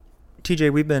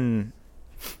TJ, we've been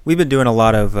doing a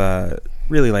lot of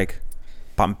really like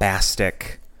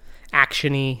bombastic,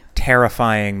 action-y,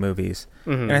 terrifying movies,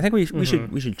 and I think we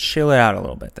should chill it out a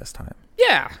little bit this time.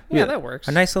 Yeah, that works.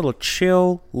 A nice little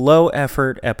chill, low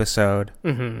effort episode,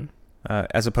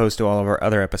 as opposed to all of our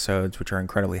other episodes, which are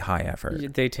incredibly high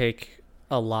effort. They take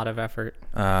a lot of effort.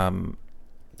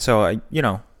 So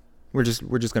we're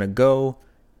just gonna go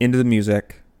into the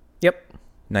music. Yep.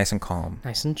 Nice and calm.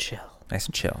 Nice and chill. Nice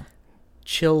and chill.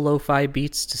 Chill lo-fi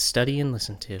beats to study and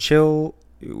listen to. Chill.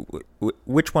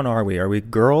 Which one are we? Are we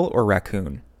girl or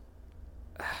raccoon?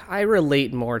 I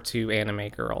relate more to anime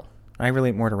girl. I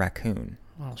relate more to raccoon.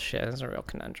 Well, shit, that's a real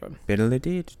conundrum.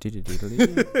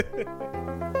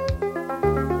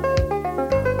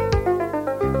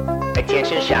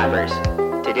 Attention shoppers.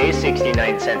 Today's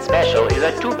 69-cent special is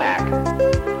a 2-pack.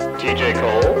 TJ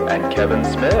Cole and Kevin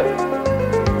Smith.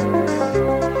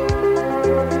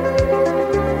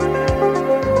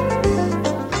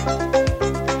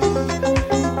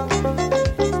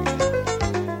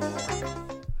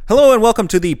 Hello and welcome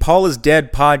to the Paul is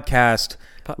Dead podcast,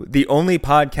 the only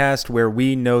podcast where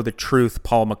we know the truth,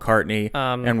 Paul McCartney,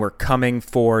 and we're coming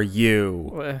for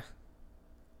you.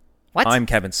 What? I'm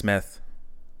Kevin Smith.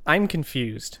 I'm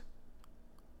confused.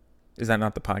 Is that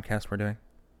not the podcast we're doing?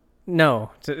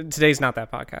 No, today's not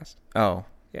that podcast. Oh.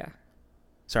 Yeah.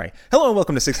 Sorry. Hello and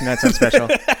welcome to 69 Cent Special,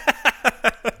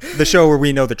 the show where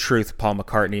we know the truth, Paul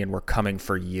McCartney, and we're coming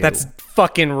for you. That's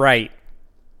fucking right.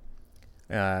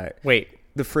 Wait.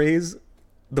 The phrase,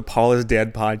 the Paul is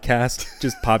Dead podcast,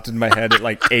 just popped in my head at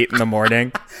like 8 in the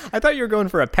morning. I thought you were going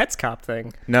for a Pets Cop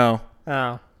thing. No.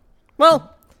 Oh.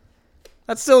 Well,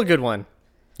 that's still a good one.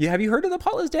 Yeah, have you heard of the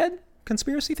Paul is Dead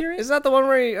conspiracy theory? Is that the one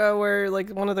where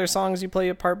like one of their songs you play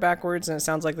a part backwards and it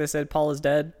sounds like they said Paul is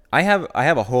dead? I have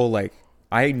a whole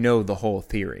I know the whole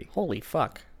theory. Holy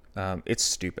fuck. It's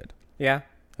stupid. Yeah.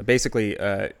 Basically,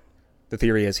 the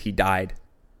theory is he died.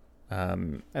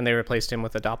 And they replaced him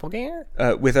with a doppelganger?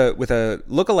 With a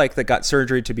lookalike that got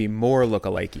surgery to be more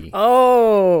lookalike-y.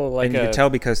 Oh, like and you could tell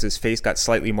because his face got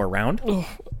slightly more round.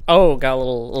 Oh, got a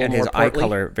little and more his eye portly.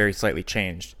 color very slightly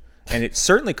changed. And it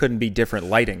certainly couldn't be different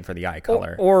lighting for the eye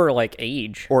color. Or like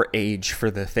age. Or age for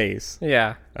the face.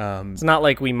 Yeah. It's not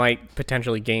like we might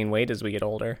potentially gain weight as we get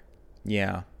older.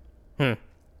 Yeah. And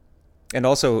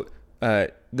also,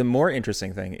 the more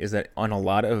interesting thing is that on a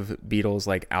lot of Beatles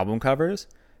like album covers,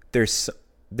 there's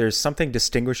something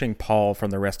distinguishing Paul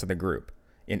from the rest of the group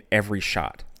in every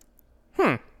shot.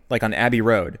 Like on Abbey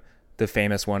Road, the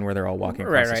famous one where they're all walking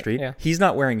across the street. Yeah. He's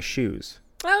not wearing shoes.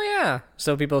 Oh, yeah.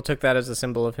 So people took that as a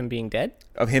symbol of him being dead?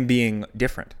 Of him being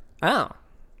different. Oh.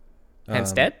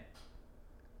 Hence dead?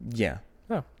 Yeah.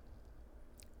 Oh.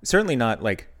 Certainly not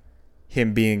like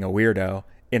him being a weirdo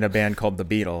in a band called the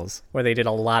Beatles. Where they did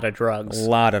a lot of drugs. A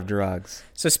lot of drugs.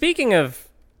 So speaking of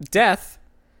death,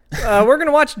 we're going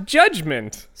to watch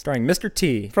Judgment. Starring Mr.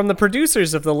 T. From the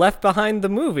producers of the Left Behind the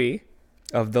movie.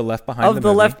 Of the Left Behind the movie. Of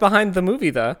the Left Behind the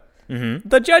movie, The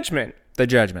Judgment. The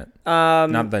Judgment.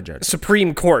 Not The Judgment.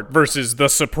 Supreme Court versus the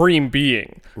Supreme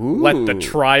Being. Ooh. Let the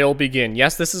trial begin.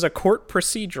 Yes, this is a court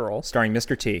procedural. Starring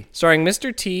Mr. T. Starring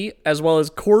Mr. T, as well as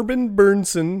Corbin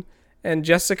Burnson and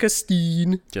Jessica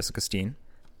Steen. Jessica Steen.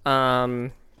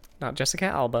 Not Jessica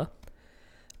Alba.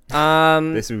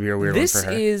 This would be a weird one for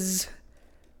her. This is...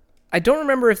 I don't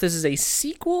remember if this is a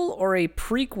sequel or a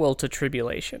prequel to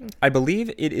Tribulation. I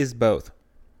believe it is both.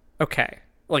 Okay.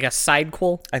 Like a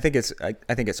sidequel? I think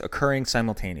it's occurring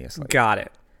simultaneously. Got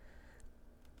it.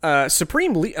 I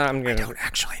don't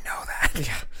actually know that.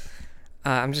 Yeah.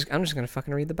 I'm just gonna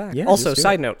fucking read the back. Yeah, also,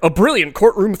 side note: a brilliant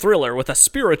courtroom thriller with a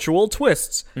spiritual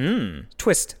twist.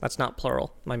 Twist. That's not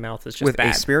plural. My mouth is just With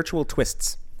bad. a spiritual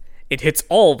twists. It hits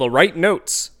all the right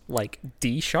notes, like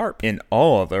D sharp. In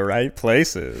all the right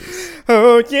places.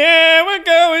 Oh yeah, we're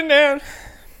going down.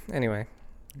 Anyway.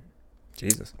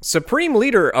 Jesus. Supreme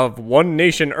leader of One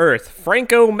Nation Earth,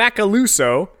 Franco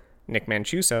Macaluso, Nick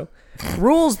Mancuso,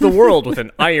 rules the world with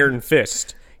an iron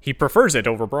fist. He prefers it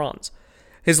over bronze.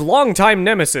 His longtime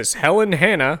nemesis, Helen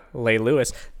Hannah, Leigh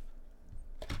Lewis.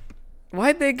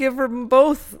 Why'd they give her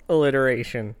both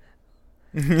alliteration?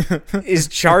 Is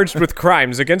charged with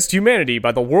crimes against humanity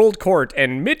by the World Court,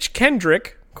 and Mitch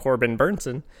Kendrick, Corbin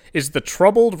Burnson, is the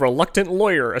troubled, reluctant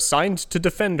lawyer assigned to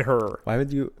defend her. Why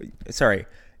would you... Sorry.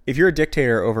 If you're a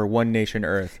dictator over One Nation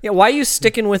Earth... Yeah, why are you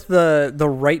sticking with the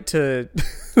right to...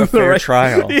 a fair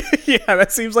trial. Yeah,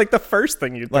 that seems like the first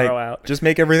thing you'd throw out. Just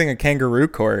make everything a kangaroo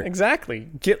court. Exactly.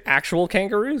 Get actual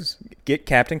kangaroos. Get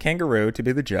Captain Kangaroo to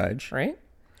be the judge. Right?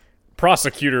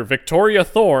 Prosecutor Victoria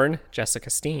Thorne,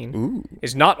 Jessica Steen,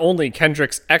 is not only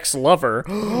Kendrick's ex-lover,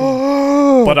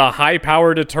 but a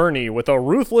high-powered attorney with a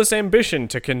ruthless ambition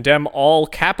to condemn all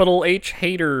capital H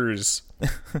haters.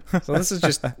 So this is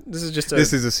just a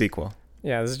This is a sequel.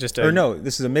 yeah, this is just a Or no,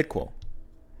 this is a midquel.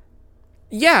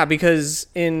 Yeah, because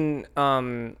in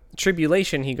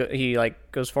Tribulation he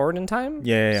like goes forward in time.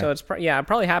 Yeah. So it's it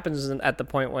probably happens at the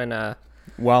point when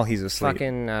While he's asleep.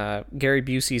 fucking Gary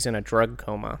Busey's in a drug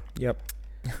coma. Yep.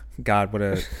 God, what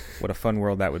a fun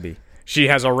world that would be. She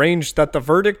has arranged that the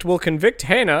verdict will convict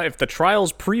Hannah if the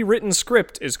trial's pre-written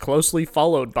script is closely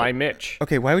followed by Mitch.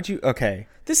 Okay, why would you? Okay,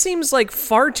 This seems like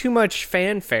far too much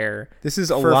fanfare. this is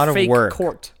a for lot of fake work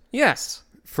court. Yes.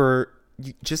 for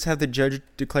you just have the judge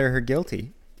declare her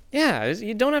guilty. Yeah,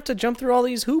 you don't have to jump through all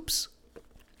these hoops.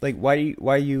 Like, why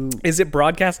you? Is it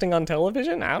broadcasting on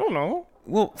television? I don't know.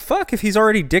 Well, fuck, if he's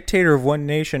already dictator of one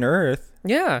nation, Earth,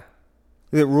 Yeah.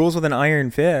 that rules with an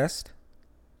iron fist.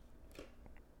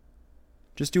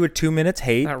 Just do a 2 minutes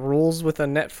hate. That rules with a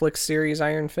Netflix series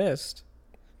Iron Fist.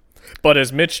 But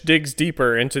as Mitch digs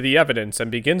deeper into the evidence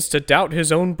and begins to doubt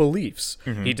his own beliefs,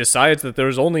 he decides that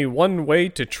there's only one way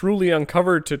to truly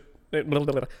uncover To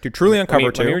truly uncover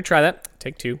Let me retry that.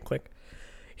 Take two. Click.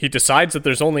 He decides that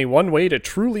there's only one way to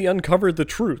truly uncover the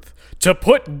truth. To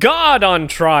put God on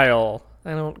trial.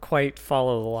 I don't quite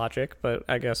follow the logic, but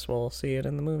I guess we'll see it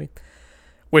in the movie.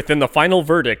 Within the final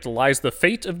verdict lies the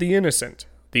fate of the innocent,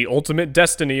 the ultimate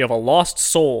destiny of a lost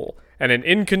soul, and an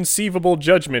inconceivable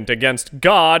judgment against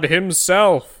God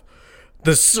himself.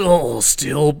 The soul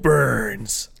still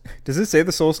burns. Does it say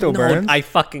the soul still burns? I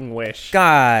fucking wish.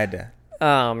 God.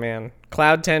 Oh, man.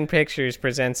 Cloud 10 Pictures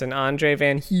presents an Andre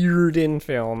Van Heerden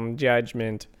film,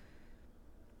 Judgment.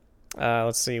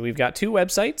 Let's see. We've got two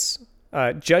websites,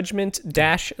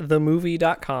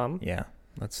 judgment-themovie.com. Yeah,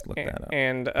 let's look that up.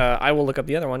 And I will look up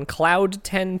the other one,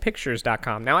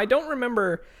 cloud10pictures.com. Now, I don't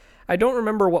remember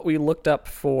what we looked up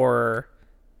for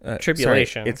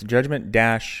Tribulation. Sorry, it's judgment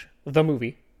dash the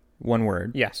movie. one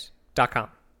word. Yes. .com.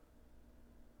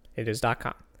 It is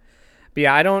 .com. But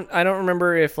yeah, I don't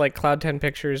remember if like Cloud 10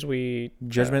 Pictures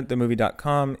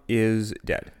Judgmentthemovie.com is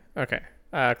dead. Okay.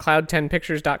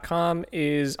 Cloud10pictures.com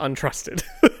is untrusted.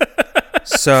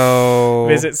 So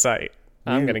Visit site.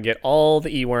 I'm going to get all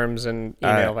the e-worms and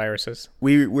email viruses.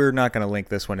 we're not going to link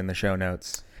this one in the show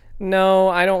notes. No,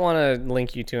 I don't want to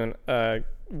link you to a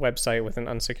website with an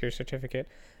unsecured certificate.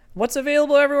 What's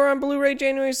available everywhere on Blu-ray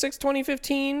January 6,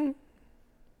 2015?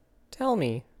 Tell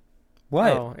me.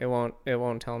 What? Oh, it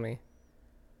won't tell me.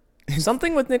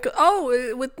 Something with Nick.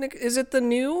 Oh, with Nick. Is it the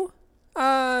new?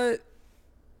 Left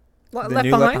Left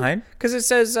Behind? Because it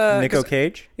says Nico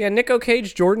Cage? Yeah, Nico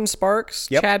Cage, Jordan Sparks,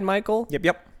 Yep. Chad Michael.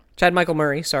 Yep. Chad Michael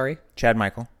Murray. Sorry. Chad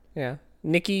Michael. Yeah.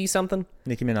 Nikki something.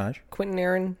 Nicki Minaj. Quentin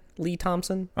Aaron. Lee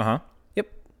Thompson. Uh-huh. Yep.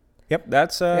 Yep,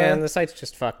 that's... And the site's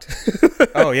just fucked.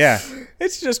 Oh, yeah.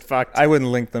 It's just fucked. I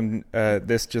wouldn't link them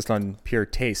this just on pure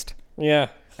taste. Yeah.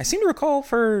 I seem to recall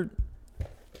for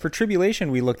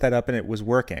Tribulation, we looked that up and it was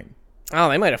working. Oh,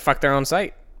 they might have fucked their own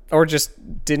site. Or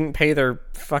just didn't pay their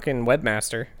fucking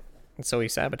webmaster. And so he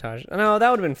sabotaged. No, that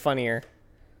would have been funnier.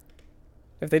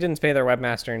 If they didn't pay their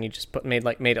webmaster and you just made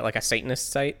it like a Satanist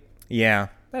site. Yeah.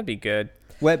 That'd be good.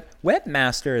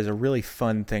 Webmaster is a really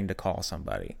fun thing to call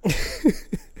somebody.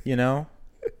 You know?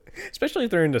 Especially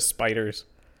if they're into spiders.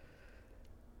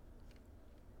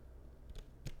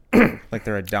 Like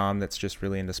they're a dom that's just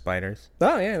really into spiders.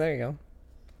 Oh, yeah, there you go.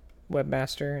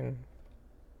 Webmaster and...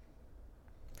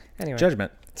 Anyway.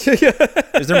 Judgment.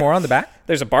 Is there more on the back?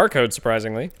 There's a barcode,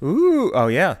 surprisingly. Ooh, oh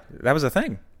yeah. That was a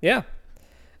thing. Yeah.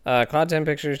 Cloud 10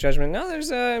 Pictures, Judgment. No, there's,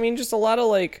 just a lot of,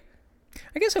 like...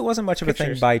 I guess it wasn't much of a thing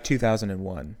Pictures. by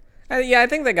 2001. I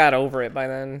think they got over it by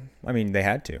then. I mean, they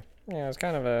had to. Yeah, it was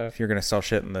kind of a... If you're going to sell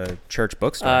shit in the church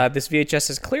bookstore, this VHS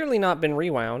has clearly not been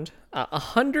rewound.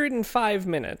 105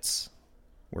 minutes.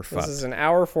 we're This fucked. is an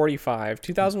hour 45.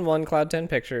 2001 Cloud 10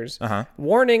 Pictures. Uh-huh.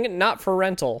 Warning, not for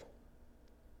rental.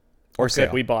 Or Good,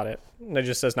 sale. we bought it. It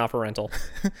just says not for rental.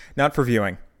 Not for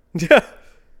viewing. Yeah.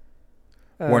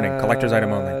 Warning, collector's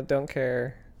item only. Don't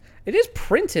care. It is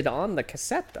printed on the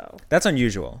cassette, though. That's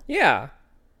unusual. Yeah.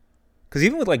 Because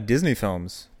even with like Disney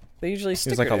films, They usually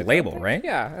stick like a label, right?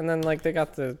 Yeah, and then like they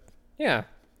got the... Yeah.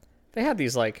 They had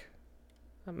these like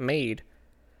made.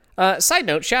 Side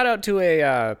note, shout out to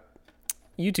a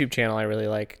YouTube channel I really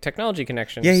like, Technology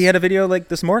Connections. yeah, he had a video like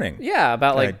this morning. Yeah,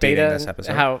 about like dating beta, this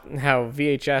episode. how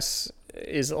VHS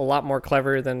is a lot more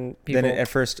clever than people. Then at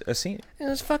first a scene. It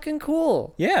was fucking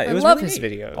cool. Yeah, it I was love really his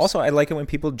neat. videos. Also, I like it when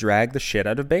people drag the shit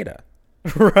out of beta.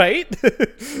 Right?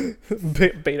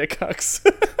 Beta cucks.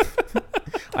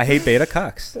 I hate beta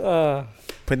cucks.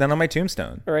 Put that on my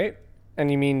tombstone. Right? And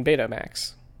you mean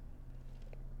Betamax.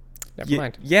 Never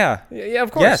mind. Yeah. Yeah,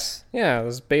 of course. Yes. Yeah,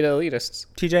 those beta elitists.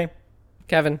 TJ,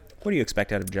 Kevin, what do you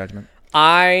expect out of Judgment?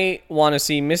 I want to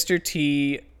see Mr.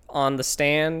 T on the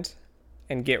stand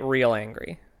and get real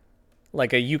angry.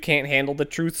 Like a you can't handle the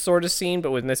truth sort of scene,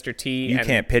 but with Mr. T. You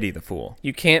can't pity the fool.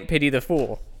 You can't pity the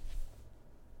fool.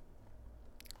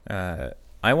 I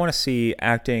want to see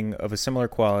acting of a similar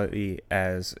quality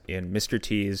as in Mr.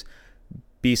 T's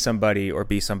Be Somebody or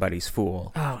Be Somebody's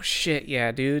Fool. Oh, shit,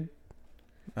 yeah, dude.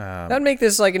 That'd make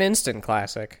this like an instant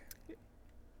classic.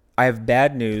 I have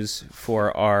bad news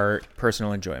for our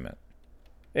personal enjoyment.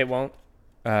 It won't?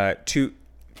 Do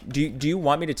you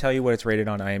want me to tell you what it's rated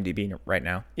on IMDb right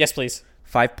now? Yes, please.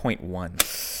 5.1.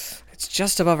 It's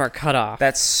just above our cutoff.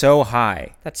 That's so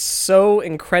high. That's so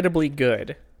incredibly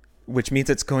good. Which means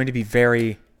it's going to be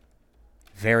very,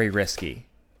 very risky.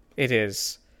 It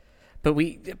is.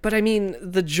 But I mean,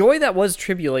 the joy that was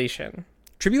Tribulation.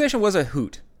 Tribulation was a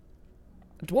hoot.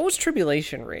 What was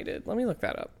Tribulation rated? Let me look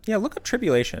that up. Yeah, look up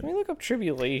Tribulation. Let me look up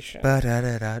Tribulation.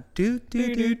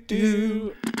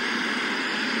 Ba-da-da-da-do-do-do-do.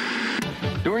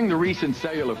 During the recent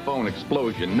cellular phone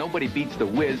explosion, Nobody Beats the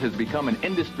Wiz has become an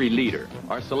industry leader.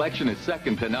 Our selection is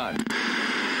second to none.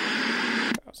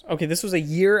 Okay, this was a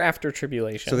year after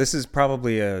Tribulation. So this is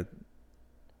probably at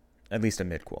least a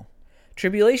midquel.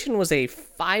 Tribulation was a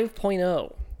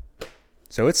 5.0.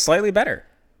 So it's slightly better.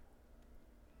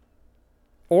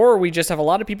 Or we just have a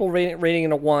lot of people rating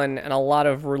it a 1 and a lot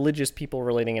of religious people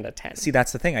rating it a 10. See,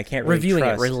 that's the thing. I can't really Reviewing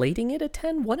trust. it, relating it a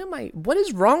 10? What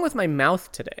is wrong with my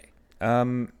mouth today?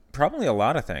 Probably a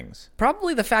lot of things.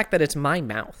 Probably the fact that it's my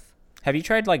mouth. Have you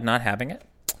tried like not having it?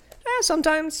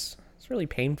 Sometimes. It's really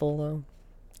painful though.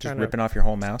 Just ripping off your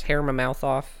whole mouth? Tear my mouth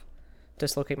off.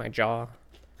 Dislocate my jaw.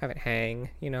 Have it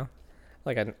hang,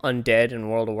 like an undead in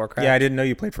World of Warcraft. Yeah, I didn't know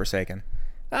you played Forsaken.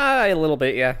 A little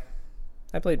bit, yeah.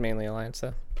 I played mainly Alliance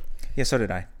though. Yeah, so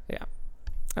did I. Yeah.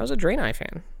 I was a Draenei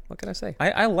fan. What can I say?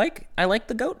 I like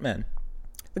the Goatmen.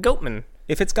 The Goatman.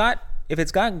 If it's got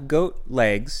goat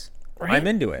legs, Right? I'm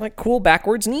into it. Like cool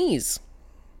backwards knees.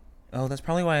 Oh, that's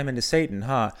probably why I'm into Satan,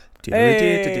 huh?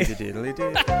 Hey.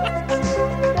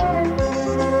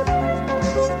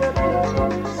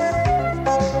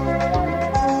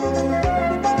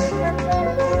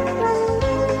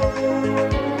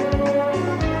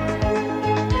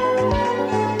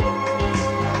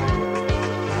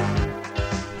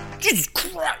 Jesus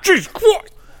Christ!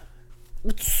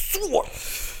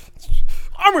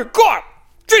 I'm a God!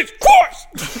 Jesus Christ!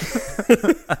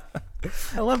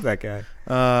 I love that guy.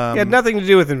 He had nothing to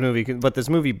do with the movie, but this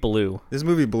movie blew. This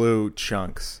movie blew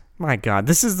chunks. My God,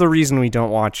 this is the reason we don't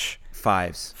watch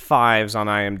 5s. 5s on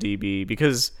IMDb,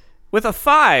 because with a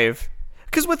 5,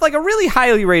 because with like a really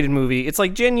highly rated movie, it's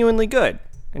like genuinely good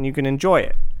and you can enjoy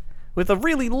it. With a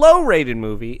really low rated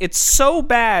movie, it's so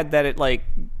bad that it like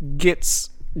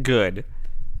gets good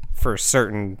for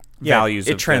certain values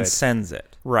it of transcends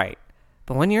it. Right.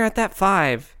 But when you're at that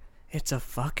 5, it's a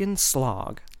fucking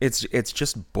slog. It's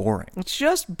just boring. It's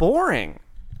just boring.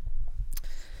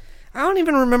 I don't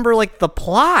even remember like the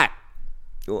plot.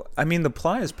 I mean, the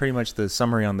plot is pretty much the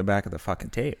summary on the back of the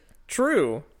fucking tape.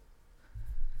 True.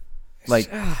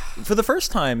 Like, for the first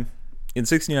time in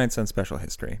 69 Cents Special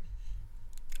history,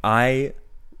 I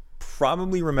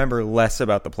probably remember less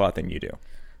about the plot than you do.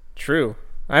 True.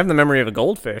 I have the memory of a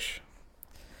goldfish.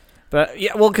 But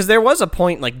yeah, well, because there was a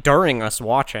point like during us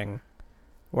watching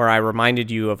where I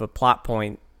reminded you of a plot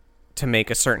point to make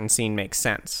a certain scene make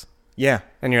sense. Yeah.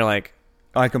 And you're like,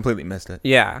 I completely missed it.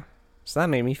 yeah. So that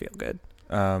made me feel good.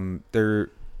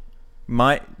 My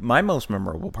most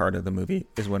memorable part of the movie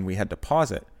is when we had to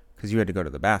pause it because you had to go to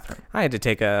the bathroom. I had to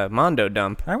take a Mondo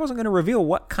dump. I wasn't going to reveal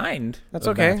what kind That's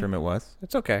of okay. bathroom it was.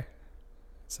 It's okay.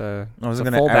 I wasn't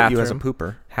going to out you as a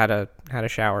pooper. Had a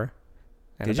shower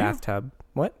and Did a you? bathtub.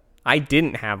 What? I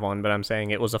didn't have one, but I'm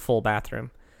saying it was a full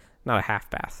bathroom, not a half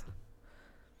bath.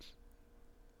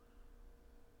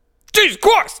 Jesus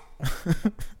Christ!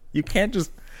 You can't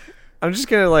just... I'm just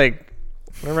gonna like,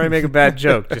 whenever I make a bad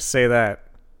joke, just say that.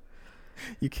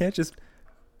 You can't just...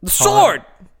 The sword!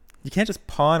 You can't just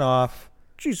pawn off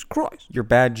Jesus Christ! your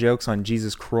bad jokes on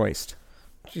Jesus Christ.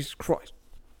 Jesus Christ!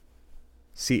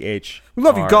 C-H... We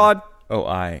love you, God!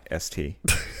 O-I-S-T.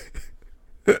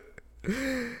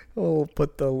 We'll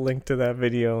put the link to that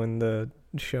video in the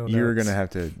show notes. You're going to have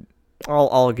to...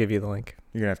 I'll give you the link.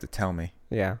 You're going to have to tell me.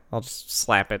 Yeah, I'll just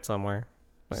slap it somewhere.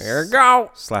 There you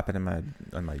go. Slap it in my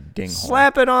ding hole.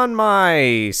 Slap it on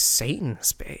my Satan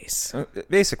space.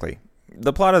 Basically,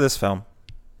 the plot of this film,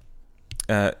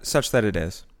 such that it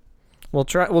is, We'll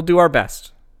do our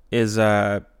best. is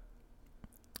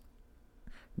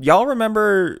Y'all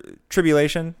remember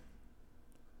Tribulation?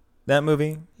 That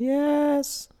movie?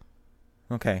 Yes.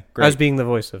 Okay, I great. was being the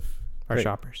voice of our Great.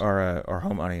 shoppers. Our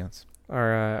home audience.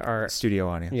 Our Studio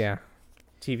audience. yeah,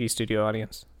 TV studio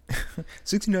audience.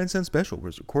 69 Cent Special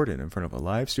was recorded in front of a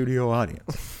live studio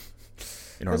audience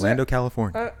in Orlando,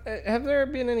 California. Have there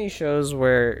been any shows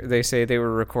where they say they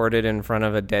were recorded in front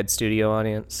of a dead studio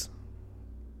audience?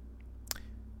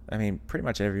 I mean, pretty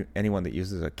much anyone that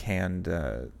uses a canned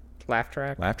Laugh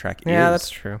track? laugh track Yeah, is that's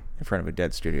true. in front of a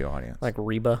dead studio audience. Like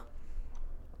Reba.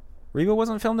 Reba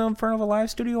wasn't filmed in front of a live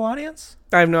studio audience?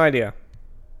 I have no idea.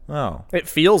 Oh. It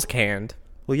feels canned.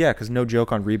 Well, yeah, because no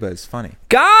joke on Reba is funny.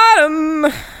 Got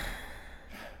him!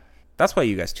 That's why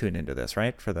you guys tune into this,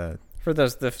 right? For the For the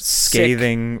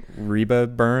scathing Reba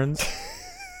burns.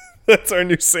 That's our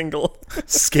new single.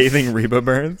 Scathing Reba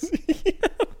burns.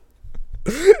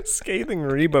 Scathing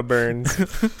Reba burns. Is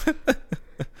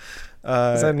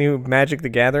that a new Magic the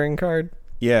Gathering card?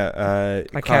 Yeah.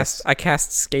 I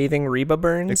cast Scathing Reba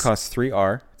burns. It costs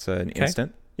 3R. It's an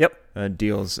instant. Yep.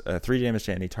 Deals 3 damage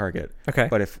to any target. Okay.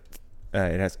 But if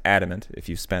it has adamant, if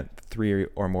you spent 3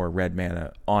 or more red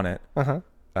mana on it,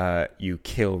 you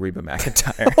kill Reba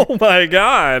McEntire. Oh my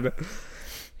god.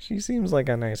 She seems like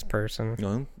a nice person.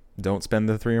 Well, don't spend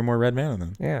the 3 or more red mana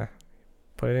then. Yeah.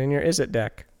 Put it in your Izzet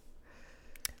deck.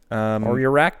 Or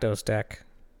your Rakdos deck.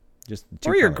 Just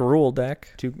Or your color. Gruul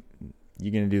deck.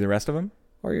 You gonna do the rest of them?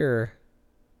 Or your...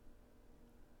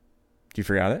 You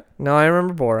forgot it? No, I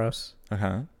remember Boros. Uh-huh.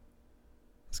 I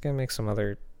was going to make some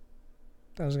other...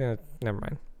 Never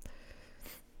mind.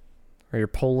 Or your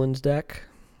Poland's deck.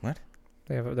 What?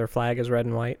 They have their flag is red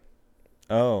and white.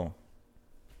 Oh.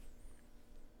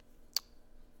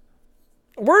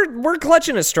 We're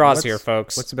clutching at straws here,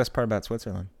 folks. What's the best part about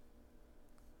Switzerland?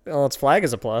 Well, its flag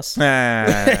is a plus.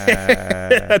 That's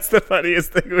That's the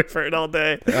funniest thing we've heard all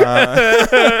day.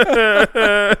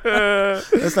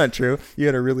 not true. You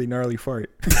had a really gnarly fart.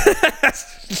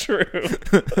 True.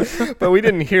 But we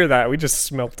didn't hear that. We just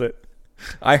smelt it.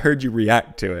 I heard you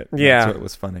react to it. Yeah. That's what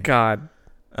was funny. God.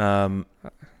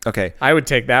 Okay. I would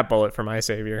take that bullet for my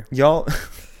savior. Y'all,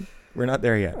 we're not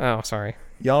there yet. Oh, sorry.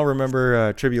 Y'all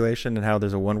remember Tribulation and how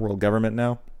there's a one world government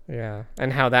now? Yeah.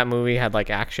 And how that movie had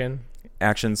like action.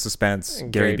 Action, suspense,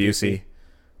 And Gary Gary Busey.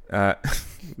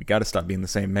 We got to stop being the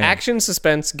same man. Action,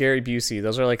 suspense, Gary Busey.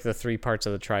 Those are like the 3 parts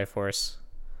of the Triforce.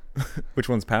 Which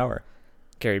one's power?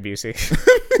 Gary Busey.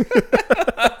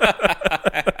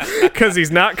 Because he's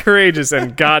not courageous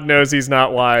and God knows he's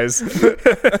not wise.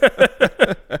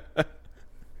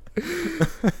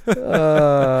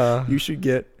 You should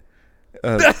get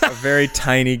a very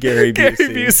tiny Gary Gary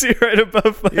Busey. Busey right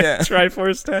above my Yeah.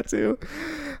 Triforce tattoo.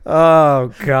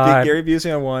 Oh, God. Get Gary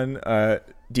Busey on one,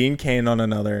 Dean Cain on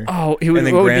another, Oh, he would, and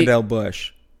then what would be- Grandel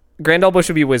Bush. Grandel Bush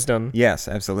would be wisdom. Yes,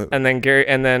 absolutely. And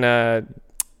then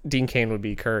Dean Cain would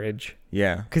be courage.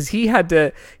 Yeah, Because he had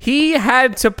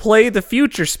to play the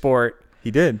future sport he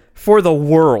did for the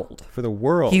world. for the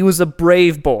world. He was a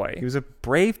brave boy. He was a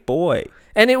brave boy,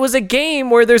 And it was a game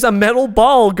where there's a metal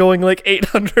ball going like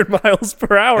 800 miles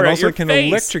per hour and at also your can face.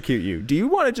 electrocute you. Do you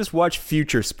want to just watch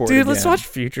Future Sport? Dude, again? let's watch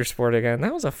Future Sport again.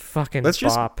 That was a fucking Let's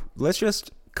bop.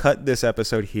 just cut this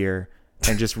episode here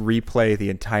and just replay the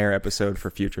entire episode for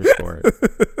Future Sport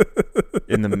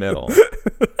in the middle.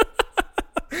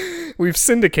 We've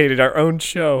syndicated our own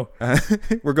show.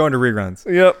 We're going to reruns.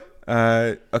 Yep.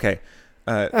 Okay.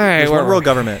 right, There's where one were world we?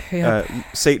 government. Yep.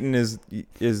 Satan is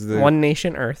the One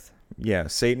nation, Earth. Yeah,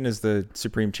 Satan is the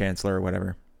supreme chancellor or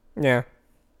whatever. Yeah.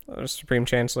 Supreme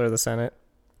Chancellor of the Senate.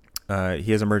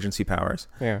 He has emergency powers.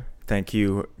 Yeah. Thank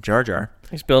you, Jar Jar.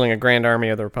 He's building a grand army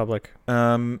of the Republic.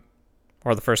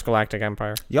 Or the First Galactic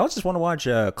Empire. Y'all just want to watch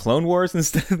Clone Wars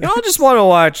instead of Y'all just want to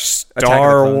watch Attack of the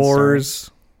Star Clones,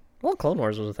 Wars. Well, Clone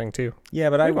Wars was a thing too.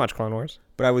 Yeah, but I I watch Clone Wars.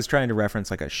 But I was trying to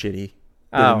reference like a shitty bit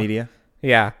Oh. of media.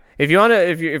 Yeah. If you want to,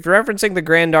 if you're referencing the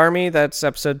Grand Army, that's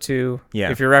episode 2.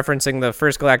 Yeah. If you're referencing the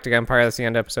First Galactic Empire, that's the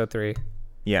end of episode 3.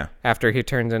 Yeah. After he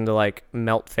turns into like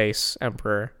Melt Face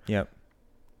Emperor. Yep.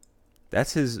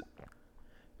 That's his.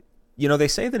 You know, they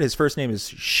say that his first name is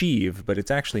Sheev, but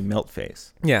it's actually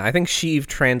Meltface. Yeah, I think Sheev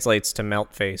translates to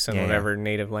Melt Face in Yeah, whatever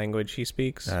native language he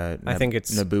speaks. I think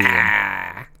it's Naboo.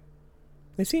 Ah.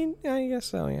 Is he? Yeah, I guess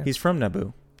so. Yeah. He's from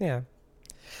Naboo, Yeah.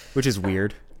 which is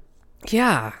weird.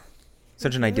 Yeah.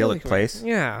 Such an idyllic place.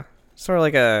 Yeah. Sort of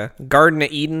like a Garden of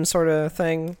Eden sort of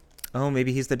thing. Oh,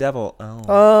 maybe he's the devil.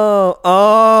 Oh.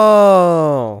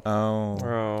 Oh. Oh.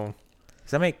 Oh.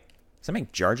 Does that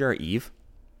make Jar Jar Eve?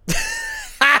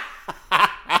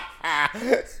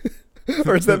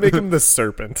 Or does that make him the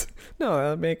serpent?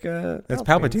 No, that make That's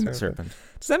Palpatine the serpent.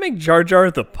 Does that make Jar Jar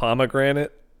the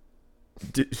pomegranate?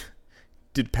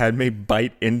 Did Padme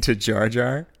bite into Jar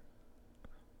Jar?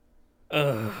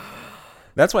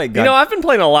 That's why God. I've been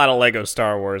playing a lot of Lego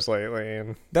Star Wars lately,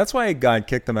 and That's why God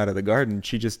kicked them out of the garden.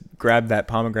 She just grabbed that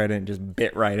pomegranate and just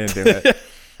bit right into it.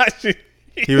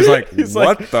 He was like,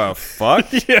 "What the fuck?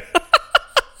 Yeah.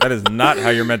 That is not how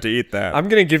you're meant to eat that." I'm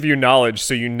gonna give you knowledge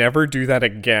so you never do that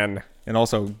again. And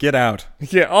also, get out,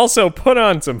 Yeah. Also, put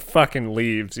on some fucking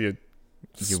leaves, you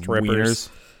you strippers. wieners.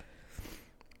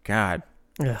 God,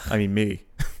 I mean me.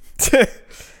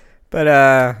 But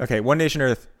Okay, One Nation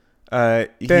Earth.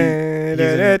 He's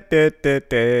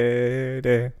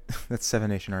that's Seven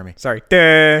Nation Army. Sorry.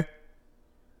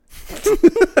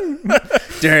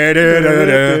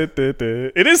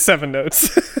 It is 7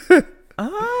 notes.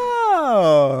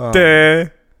 Oh,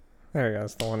 There we go.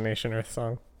 It's the One Nation Earth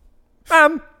song.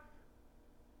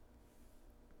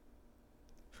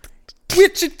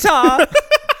 Wichita.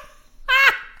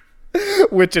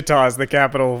 Wichita is the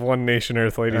capital of One Nation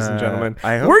Earth, ladies and gentlemen.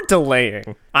 I hope- We're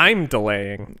delaying. I'm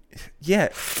delaying. Yeah,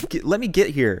 let me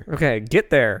get here. Okay, get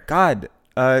there. God,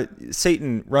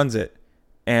 Satan runs it,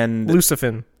 and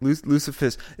Lucifin.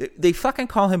 Lucifer. They fucking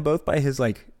call him both by his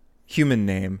like human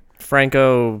name.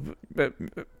 Franco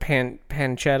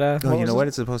Pancetta. Oh, you know what?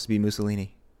 It's supposed to be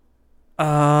Mussolini.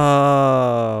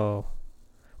 Oh.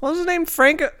 What was his name?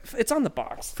 Franco. It's on the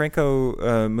box. Franco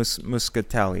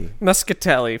Muscatelli.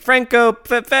 Muscatelli. Franco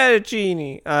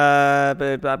Fettuccini.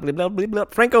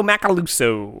 Franco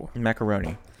Macaluso.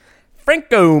 Macaroni.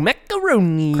 Franco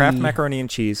Macaroni. Kraft macaroni and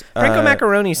cheese. Franco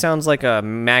Macaroni sounds like a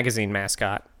magazine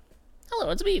mascot. Hello,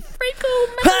 it's me, Franco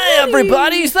Macaroni. Hi,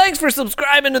 everybody. Thanks for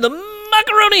subscribing to the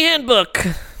Macaroni Handbook.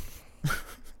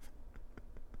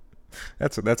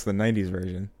 That's the '90s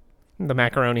version. The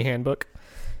Macaroni Handbook.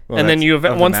 Well, And then that's you have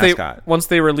of the once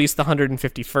they release the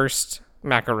 151st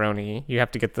Macaroni, you have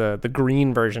to get the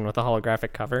green version with the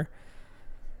holographic cover.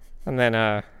 And then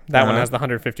that one has the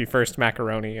 151st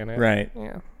Macaroni in it. Right.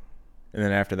 Yeah. And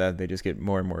then after that, they just get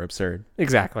more and more absurd.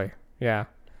 Exactly. Yeah.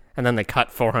 And then they cut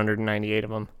 498 of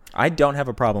them. I don't have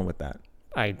a problem with that.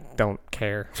 I don't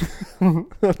care. I'm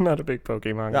not a big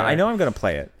Pokemon guy. I know I'm gonna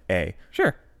play it.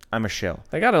 Sure. I'm a shill.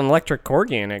 They got an electric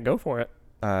corgi in it. Go for it.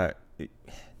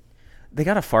 They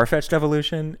got a Farfetch'd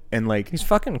evolution, and like He's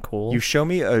fucking cool. you show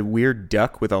me a weird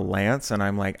duck with a lance, and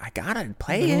I'm like, I gotta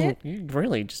play it. You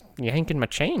really just yanking my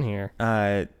chain here.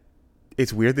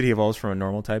 It's weird that he evolves from a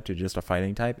normal type to just a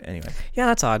fighting type. Anyway, Yeah,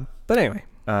 that's odd. But anyway.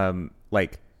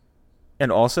 like, and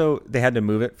also they had to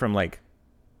move it from like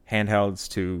handhelds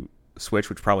to Switch,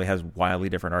 which probably has wildly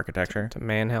different architecture. To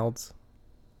manhelds.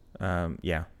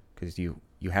 Yeah, because you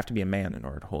have to be a man in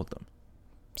order to hold them.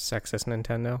 Sexist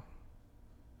Nintendo.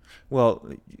 Well,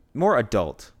 more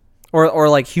adult, Or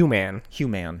like human.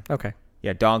 human. Okay.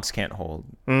 Yeah, dogs can't hold,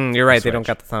 You're right. They Switch. don't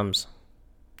got the thumbs.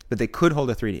 but they could hold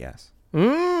a 3DS.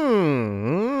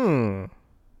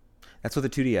 That's what the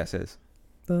 2DS is.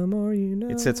 The more you know.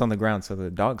 It sits on the ground so the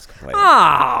dogs can play it.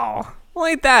 Oh, well,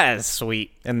 ain't that as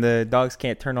sweet? And the dogs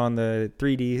can't turn on the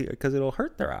 3D because it'll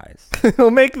hurt their eyes.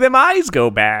 It'll make them eyes go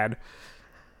bad.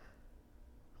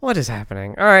 What is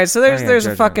happening? All right, so there's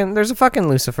a fucking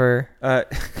Lucifer.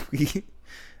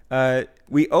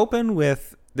 We open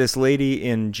with this lady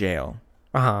in jail.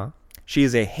 She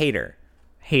is a hater.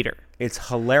 Hater. It's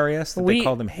hilarious that they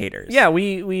call them haters. Yeah,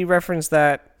 we referenced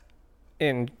that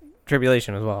in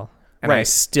Tribulation as well, and I Right.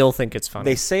 still think it's funny.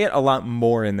 They say it a lot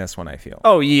more in this one, I feel.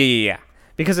 Oh yeah,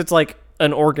 because it's like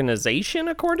an organization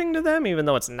according to them, even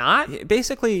though it's not.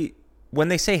 Basically, when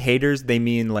they say haters, they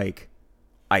mean like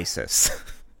ISIS.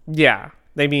 Yeah,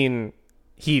 they mean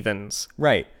heathens,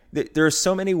 Right. There are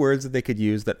so many words that they could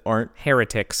use that aren't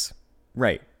heretics,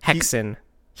 right. hexen.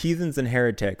 Heathens and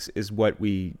heretics is what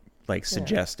we like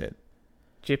suggested.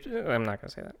 I'm not gonna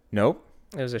say that. Nope.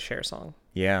 It was a Cher song.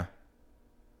 Yeah.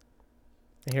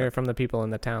 I hear it from the people in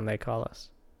the town they call us,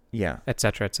 Yeah.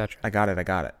 etc., etc. I got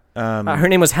it. Her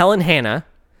name was Helen Hannah,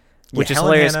 which is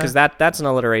Helen hilarious Hannah. because that's an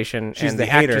alliteration. She's and the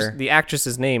hater. The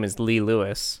actress's name is Lee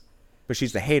Lewis. But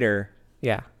she's the hater.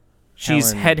 Yeah,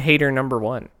 she's Helen- head hater number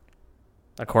 1,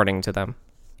 according to them.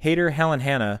 Hater Helen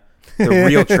Hannah, the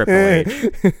real Triple H.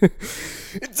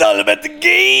 It's all about the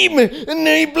game, and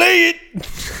they play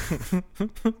it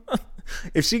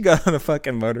If she got on a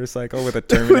fucking motorcycle with a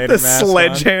Terminator with a mask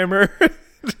sledgehammer.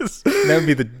 Just on, that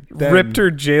would be that ripped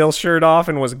her jail shirt off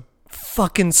and was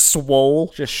fucking swole.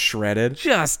 just shredded.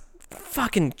 Just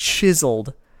fucking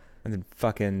chiseled. And then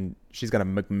fucking she's got a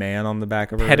McMahon on the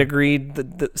back of her. Pedigreed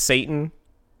the Satan.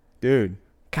 Dude.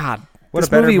 God, What this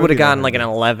a better movie would movie have gotten than like an that.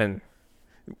 11,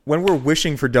 When we're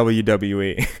wishing for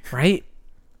WWE, right?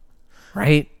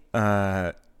 Right?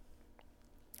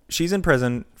 she's in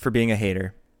prison for being a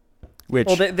hater. Which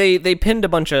Well, they pinned a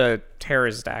bunch of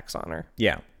terrorist acts on her.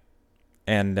 yeah,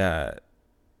 and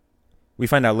we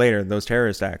find out later those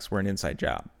terrorist acts were an inside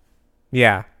job.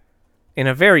 Yeah. In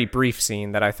a very brief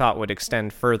scene that I thought would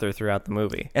extend further throughout the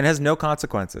movie. And has no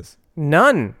consequences.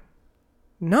 None.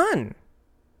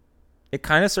 It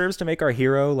kind of serves to make our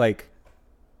hero like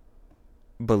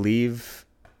believe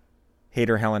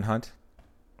hater Helen Hunt.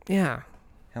 Yeah.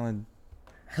 Helen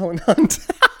Hunt.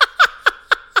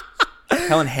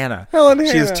 Helen Hannah. Helen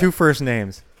She has Hannah. 2 first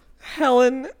names.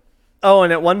 Helen. Oh,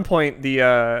 and at one point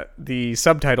the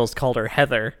subtitles called her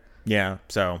Heather. Yeah,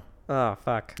 so Oh,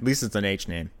 fuck. at least it's an H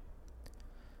name.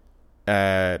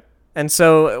 And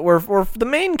so we're the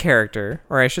main character,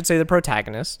 or I should say the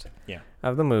protagonist Yeah.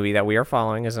 of the movie that we are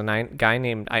following is a guy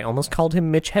named, I almost called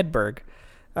him Mitch Hedberg.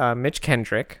 Mitch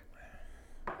Kendrick.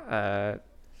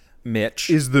 Mitch.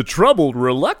 Is the troubled,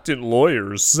 reluctant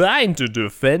lawyer assigned to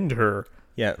defend her.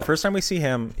 Yeah, first time we see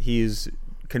him, he's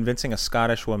convincing a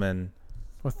Scottish woman.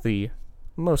 With the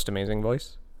most amazing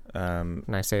voice. And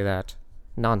I say that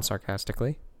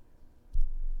non-sarcastically.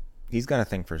 He's got a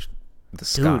thing for the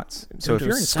Scots. So if Dude,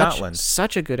 you're in such- Scotland,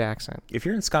 Such a good accent. if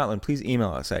you're in Scotland, please email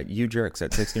us at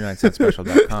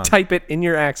youjerks@69centspecial.com. Type it in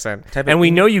your accent. Type it And we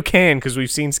in- know you can because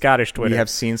we've seen Scottish Twitter. We have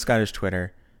seen Scottish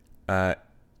Twitter.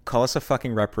 Call us a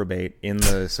fucking reprobate in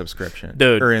the subscription.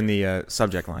 Dude. Or in the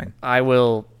subject line. I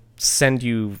will send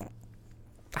you...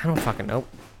 I don't fucking know.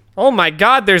 Oh my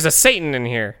god, there's a Satan in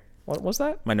here. What was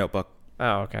that? My notebook.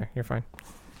 Oh, okay. You're fine.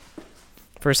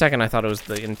 For a second, I thought it was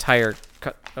the entire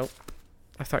cut. Oh,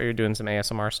 I thought you were doing some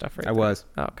ASMR stuff right I there. was.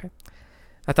 Oh, okay.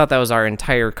 I thought that was our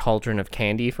entire cauldron of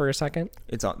candy for a second.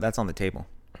 That's on the table.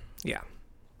 Yeah.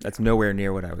 That's nowhere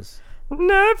near what I was.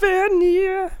 Never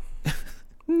near,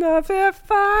 never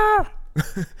far,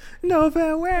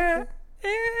 nowhere.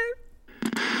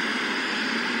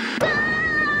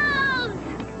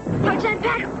 Part-time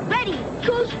pack ready.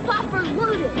 Ghost popper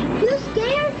loaded. You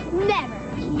scared?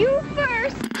 Never. You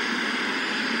first.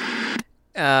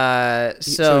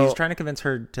 So he's trying to convince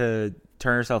her to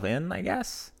turn herself in, I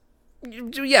guess?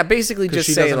 yeah, basically Because just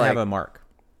she say doesn't like have a mark.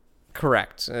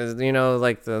 correct. You know,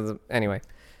 like the anyway.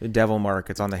 The devil mark,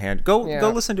 it's on the hand. Go Yeah.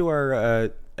 listen to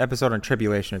our episode on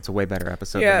Tribulation. It's a way better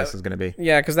episode Yeah. than this is going to be.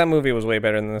 Yeah, because that movie was way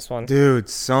better than this one. Dude,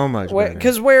 so much better.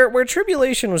 Because where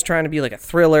Tribulation was trying to be like a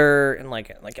thriller and like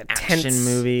a Action tense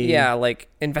movie. yeah, like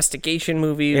investigation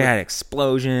movie. It had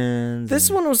explosions. This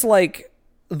and- one was like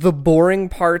the boring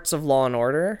parts of Law and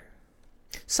Order.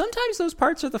 Sometimes those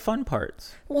parts are the fun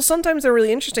parts. Well, sometimes they're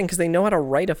really interesting because they know how to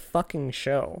write a fucking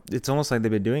show. It's almost like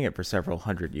they've been doing it for several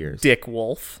hundred years. Dick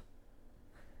Wolf.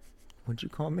 What'd you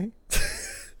call me?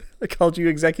 I called you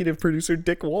executive producer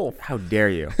Dick Wolf. How dare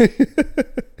you?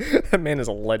 That man is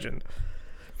a legend.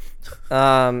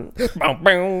 What's What's your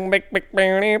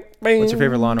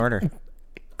favorite Law and Order?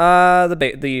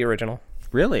 The original.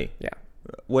 Really? Yeah.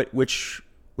 Which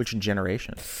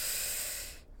generation?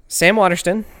 Sam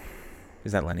Waterston.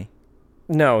 Is that Lenny?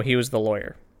 No, he was the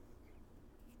lawyer.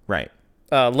 Right.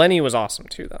 Lenny was awesome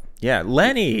too, though. Yeah,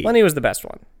 Lenny. Lenny was the best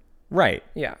one. Right.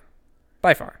 Yeah,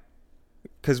 by far.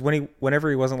 Because whenever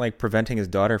he wasn't like preventing his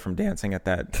daughter from dancing at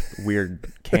that weird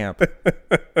camp.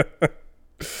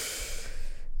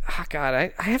 Oh, God,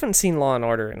 I haven't seen Law and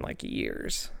Order in like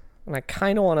years, and I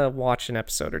kind of want to watch an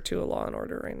episode or two of Law and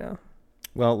Order right now.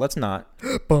 Well, let's not.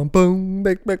 Boom, boom,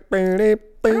 I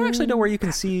don't actually know where you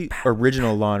can see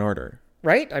original Law and Order.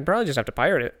 Right? I'd probably just have to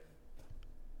pirate it.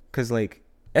 Because like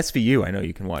SVU, I know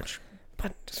you can watch.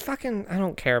 But just fucking, I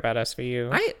don't care about SVU.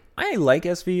 I like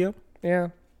SVU. Yeah.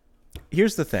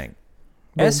 Here's the thing.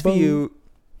 Boom, SVU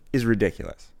is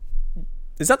ridiculous.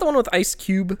 Is that the one with Ice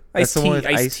Cube? That's the one with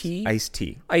Ice T? Ice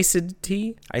T. Iced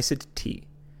T? Iced T.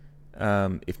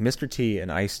 If Mr. T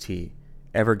and Ice T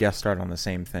ever guest starred on the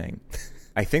same thing,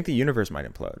 I think the universe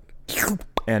might implode.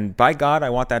 And by God, I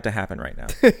want that to happen right now.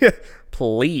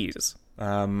 Please.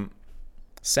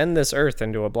 Send this Earth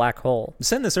into a black hole.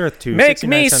 Send this Earth to Make 69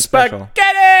 me Cent Special.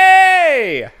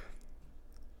 spaghetti!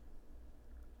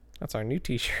 That's our new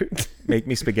t-shirt. Make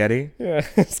me spaghetti. Yeah,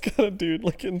 it's got a dude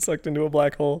like getting sucked into a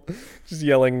black hole, just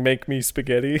yelling, "Make me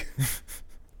spaghetti."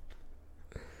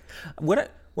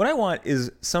 What I want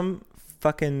is some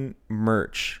fucking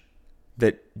merch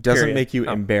that doesn't Period. make you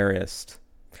embarrassed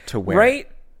to wear. Right?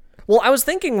 Well, I was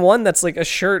thinking one that's like a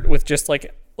shirt with just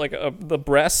like the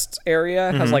breast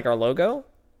area has like our logo.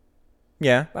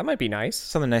 Yeah. That might be nice.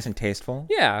 Something nice and tasteful.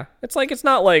 Yeah, it's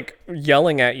not like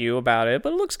yelling at you about it,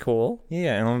 but it looks cool.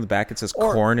 Yeah, and on the back it says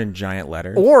corn in giant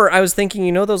letters. Or I was thinking,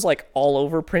 you know those like all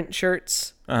over print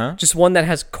shirts? Uh-huh. Just one that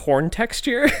has corn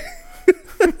texture.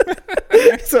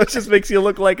 So it just makes you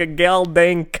look like a gal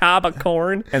dang cob of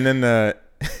corn. And then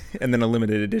And then a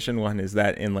limited edition one is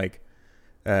that in like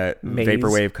Maze.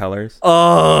 vaporwave colors.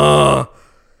 Oh,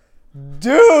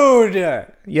 dude.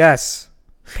 Yes.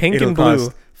 Pink It'll and blue.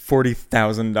 cost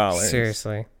 $40,000.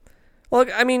 Seriously. Well,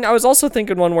 I mean, I was also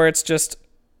thinking one where it's just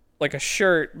like a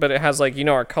shirt, but it has like,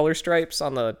 our color stripes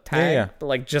on the tag. Yeah. But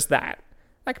like just that.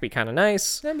 That could be kind of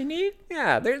nice. That'd be neat.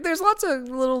 Yeah, there's lots of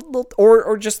little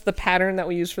or just the pattern that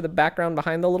we use for the background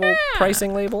behind the little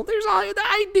pricing label. There's all the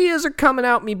ideas are coming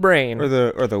out me brain. Or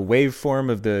the waveform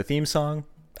of the theme song.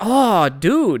 Oh,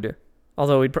 dude.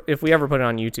 Although if we ever put it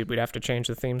on YouTube, we'd have to change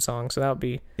the theme song, so that would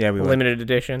be Yeah, we would. limited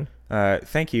edition.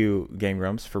 Thank you, Game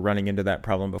Grumps, for running into that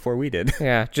problem before we did.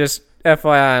 Yeah, just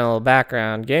FYI, a little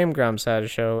background. Game Grumps has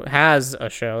a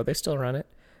show. They still run it,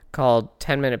 called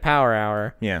 10-Minute Power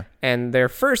Hour. Yeah. And their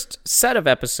first set of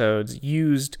episodes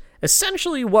used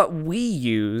essentially what we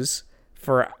use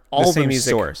for all the same music.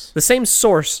 source. The same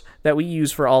source that we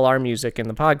use for all our music in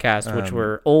the podcast, which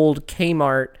were old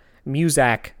Kmart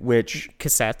Muzak Which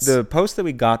cassettes. the post that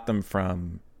we got them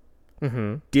from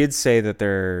did say that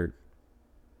they're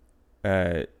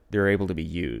able to be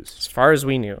used. as far as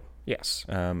we knew, yes.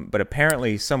 But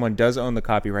apparently someone does own the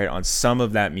copyright on some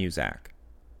of that Muzak.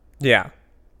 Yeah,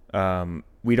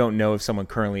 We don't know if someone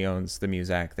currently owns the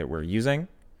Muzak that we're using.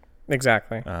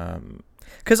 exactly.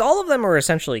 Because all of them are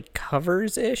essentially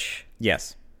covers-ish.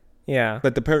 Yes. Yeah,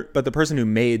 But the person who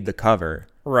made the cover,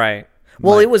 right.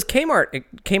 Well, it was Kmart.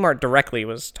 Kmart directly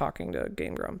was talking to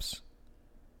Game Grumps.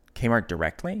 Kmart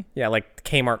directly? Yeah, like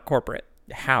Kmart corporate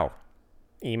How?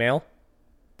 email.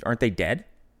 Aren't they dead?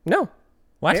 No,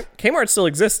 What? Kmart still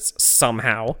exists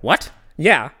somehow. What?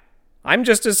 Yeah, I'm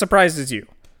just as surprised as you.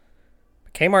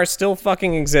 Kmart still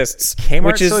fucking exists.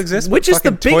 Kmart still exists, but which is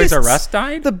the fucking biggest. Toys R Us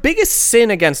died? The biggest sin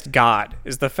against God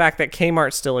is the fact that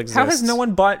Kmart still exists. How has no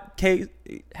one bought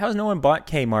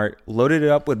Kmart, loaded it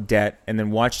up with debt, and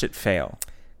then watched it fail?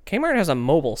 Kmart has a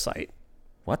mobile site.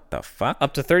 What the fuck?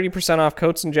 Up to 30% off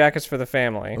coats and jackets for the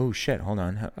family. Oh shit! Hold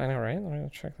on. I know, right? Let me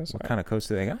check this What out. kind of coats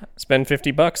do they got? Spend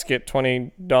 $50, get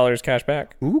 $20 cash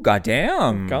back. Ooh,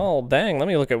 goddamn! Oh, dang. Let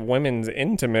me look at women's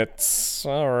intimates.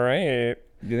 All right.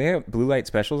 Do they have blue light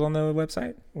specials on the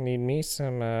website? Need me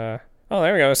some, Oh,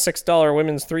 there we go. A $6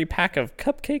 women's 3-pack of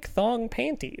cupcake thong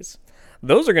panties.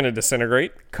 Those are going to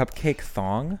disintegrate. Cupcake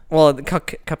thong? Well, the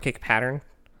cupcake pattern,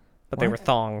 but they What? were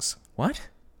thongs. What?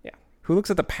 Yeah. Who looks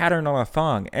at the pattern on a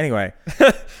thong? Anyway,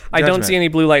 I don't Judgment. see any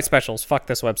blue light specials. Fuck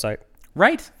this website.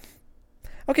 right?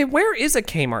 Okay, where is a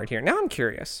Kmart here? Now I'm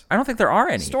curious. I don't think there are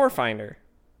any. Store Finder.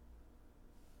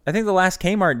 I think the last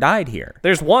Kmart died here.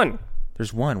 There's one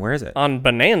There's one. Where is it? on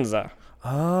Bonanza.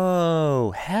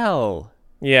 Oh, hell.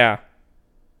 Yeah.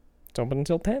 It's open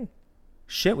until 10.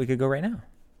 Shit, we could go right now.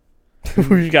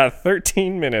 We've got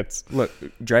 13 minutes. Look,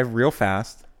 drive real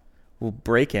fast. We'll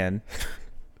break in.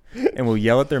 And we'll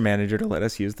yell at their manager to let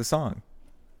us use the song.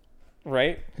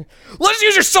 Right? Let's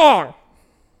use your song!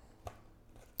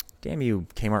 Damn you,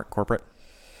 Kmart corporate.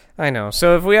 I know.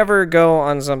 So if we ever go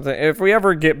on something, if we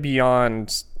ever get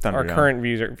beyond our Thunderdome.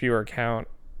 current viewer count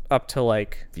up to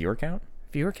like Viewer count?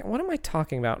 viewer count, what am I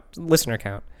talking about? Listener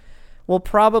count. We'll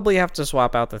probably have to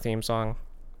swap out the theme song,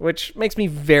 which makes me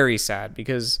very sad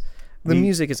because the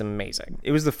music is amazing.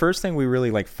 It was the first thing we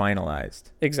really finalized.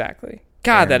 Exactly.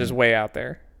 God, that is way out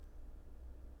there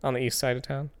on the east side of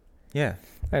town. Yeah.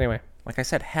 Anyway. Like I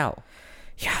said, hell.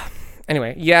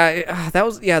 Anyway, that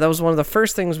was one of the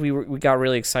first things we got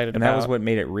really excited And about. that was what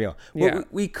made it real. Yeah. Well,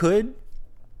 we could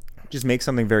just make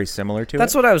something very similar to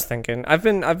That's it. what I was thinking. I've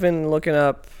been looking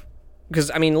up because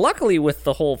I mean, luckily with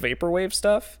the whole vaporwave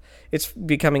stuff, it's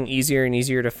becoming easier and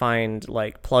easier to find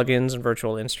like plugins and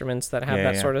virtual instruments that have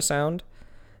that sort of sound.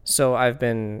 So I've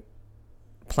been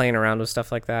playing around with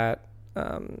stuff like that.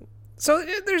 So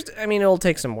it'll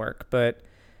take some work, but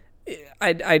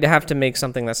I'd have to make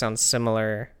something that sounds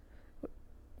similar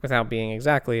without being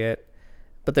exactly it.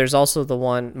 But there's also the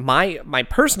one, my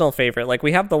personal favorite, like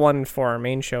we have the one for our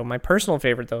main show. My personal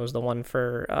favorite, though, is the one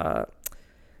for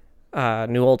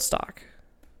New Old Stock.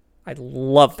 I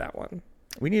love that one.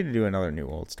 We need to do another new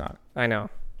old stock. I know.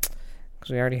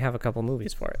 Because we already have a couple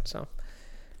movies for it, so.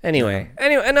 Anyway,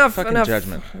 enough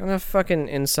Judgment. enough fucking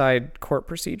inside court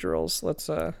procedurals. Let's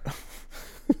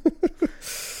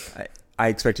I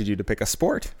expected you to pick a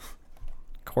sport.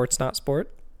 Court's not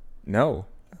sport, No.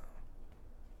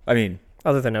 I mean,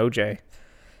 other than OJ.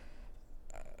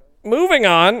 Moving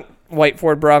on, White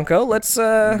Ford Bronco. Let's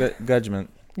Gudgment.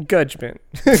 Gudgment.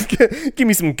 Give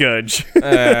me some gudge.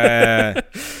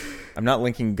 I'm not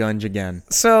linking Gunge again.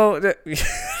 So,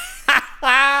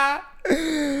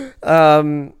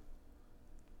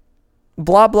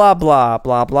 blah blah blah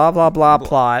blah blah blah blah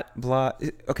plot. Blah.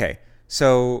 Okay,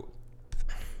 so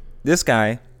this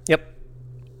guy, Yep.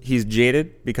 he's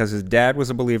jaded because his dad was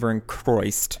a believer in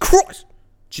Christ. Christ.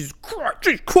 Jesus Christ.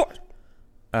 Jesus Christ.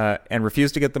 And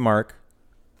refused to get the mark,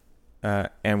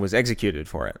 and was executed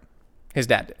for it. His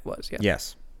dad was, yeah.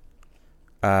 Yes.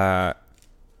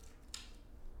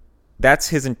 That's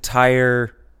his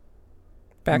entire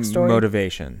Backstory.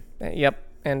 motivation. Yep.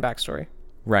 And backstory.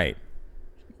 Right.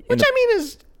 Which I mean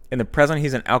is... In the present,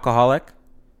 he's an alcoholic.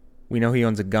 We know he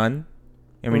owns a gun,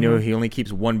 and we know he only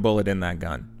keeps one bullet in that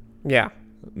gun. Yeah.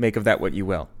 Make of that what you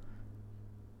will.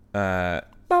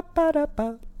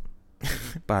 Ba-ba-da-ba.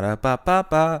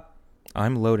 Ba-da-ba-ba-ba.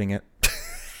 I'm loading it.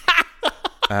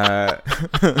 Oh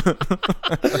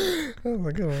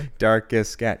my god.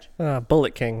 Darkest sketch.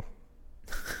 Bullet King.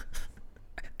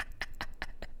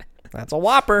 That's a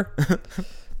whopper.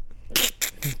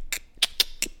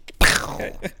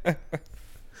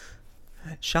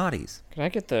 Shotties. Can I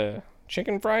get the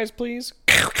chicken fries, please?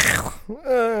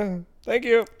 Thank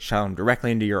you. Shot him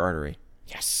directly into your artery.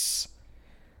 Yes.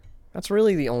 That's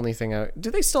really the only thing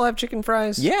do they still have chicken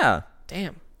fries? Yeah.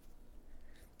 Damn.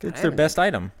 It's their best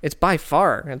item. It's by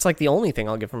far. It's like the only thing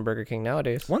I'll get from Burger King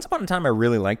nowadays. Once upon a time, I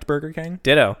really liked Burger King.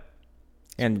 Ditto.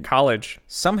 And College.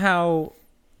 somehow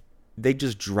they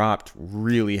just dropped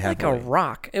really Like heavily. a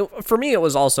rock. For me, it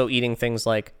was also eating things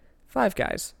like Five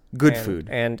Guys. Good and- food.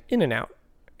 And In-N-Out.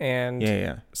 And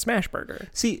Yeah. Smash Burger.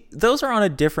 See, those are on a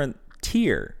different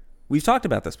tier. We've talked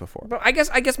about this before. But I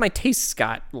guess my tastes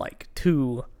got like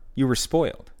too... You were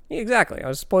spoiled. Exactly. I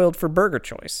was spoiled for burger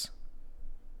choice.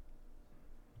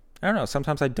 I don't know.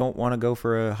 Sometimes I don't want to go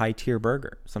for a high tier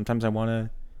burger. Sometimes I want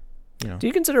to, Do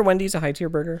you consider Wendy's a high tier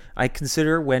burger? I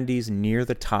consider Wendy's near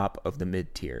the top of the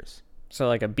mid tiers. So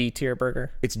like a B tier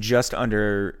burger? It's just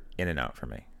under In-N-Out for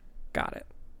me. Got it.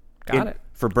 Got it.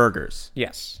 For burgers.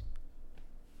 Yes.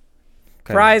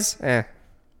 'Cause- Fries? Yeah,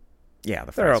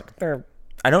 the They're fries. they're.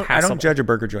 I passable. don't judge a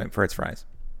burger joint for its fries.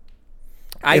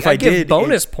 If I give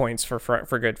bonus points for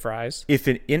good fries.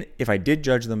 If I did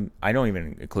judge them, I don't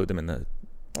even include them in the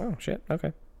Oh shit.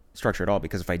 Okay. structure at all,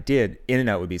 because if I did,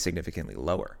 In-N-Out would be significantly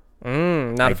lower.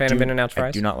 Not a fan of In-N-Out's fries.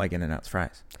 I do not like In-N-Out's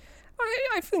fries.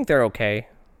 I think they're okay.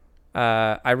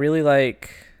 I really like.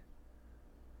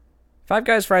 Five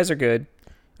Guys fries are good.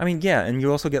 I mean, yeah, and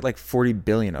you also get like 40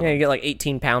 billion of Yeah, them. you get like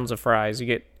 18 pounds of fries. You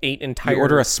get 8 entire. You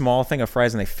order a small thing of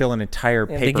fries and they fill an entire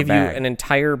and paper they give bag. you an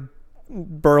entire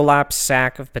burlap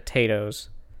sack of potatoes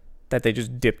that they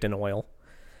just dipped in oil.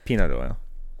 Peanut oil,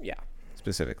 Yeah.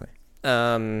 specifically.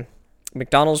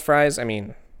 McDonald's fries. I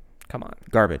mean, come on.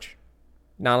 Garbage.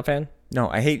 Not a fan. No,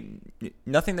 I hate...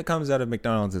 Nothing that comes out of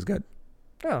McDonald's is good.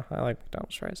 No, I like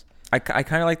McDonald's fries. I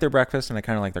kind of like their breakfast and I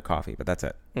kind of like their coffee, but that's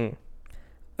it.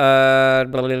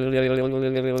 I've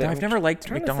I've never liked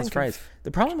trying to McDonald's think fries.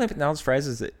 The problem with McDonald's fries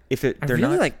is that if I they're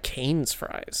really not... like Cane's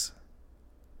fries.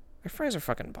 Their fries are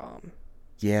fucking bomb.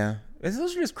 Yeah.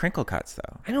 Those are just crinkle cuts,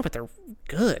 though. I know, but they're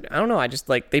good. I don't know. I just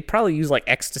like they probably use like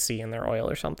ecstasy in their oil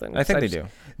or something. I think they do.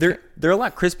 They're a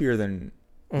lot crispier than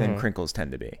crinkles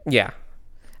tend to be. Yeah.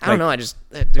 I don't know. I just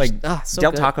Like, so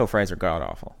Del good. Taco fries are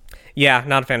god-awful. Yeah,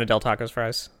 not a fan of Del Taco's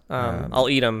fries. I'll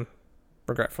eat them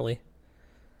regretfully.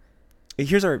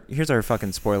 Here's our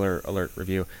fucking spoiler alert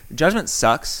review. Judgment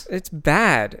sucks. It's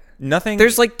bad. Nothing...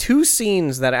 There's like 2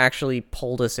 scenes that actually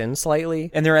pulled us in slightly.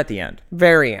 And they're at the end.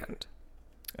 Very end.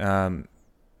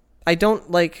 I don't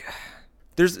like...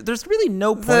 There's really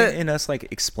no point in us like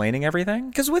explaining everything,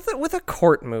 Because with a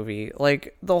court movie,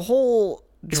 like the whole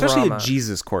especially drama, a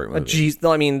Jesus court movie.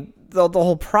 I mean, the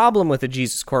whole problem with the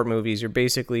Jesus court movies, you're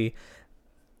basically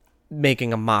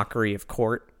making a mockery of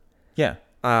court. Yeah,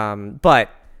 But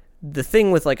the thing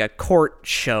with like a court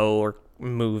show or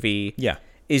movie, Yeah.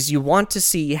 is you want to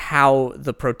see how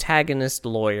the protagonist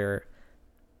lawyer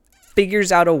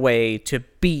figures out a way to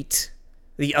beat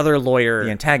the other lawyer,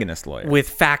 the antagonist lawyer. with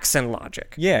facts and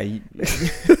logic. Yeah.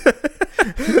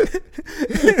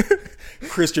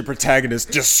 Christian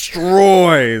protagonist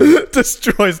destroys.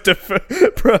 Destroys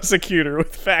prosecutor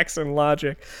with facts and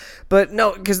logic. But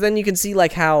no, because then you can see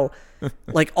like how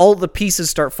like all the pieces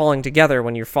start falling together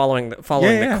when you're following the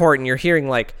Yeah. court, and you're hearing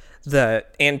like the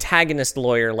antagonist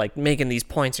lawyer like making these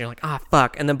points, and you're like, ah,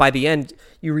 fuck. And then by the end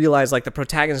you realize like the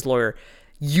protagonist lawyer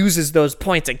uses those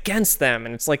points against them,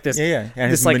 and it's like this And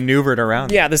this it's like maneuvered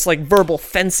around. yeah, this like verbal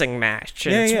fencing match,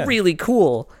 and it's really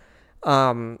cool.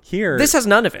 Here, This has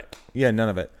none of it. yeah, none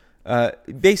of it.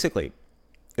 Basically,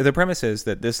 the premise is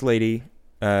that this lady,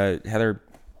 Heather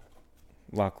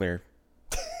Locklear,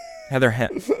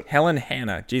 Helen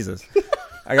Hanna. Jesus,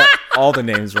 I got all the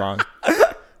names wrong.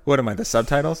 What am I? The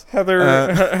subtitles?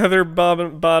 Heather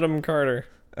Bottom Carter.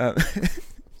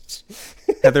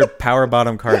 Heather Power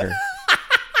Bottom Carter.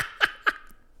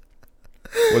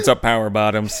 What's up, power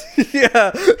bottoms?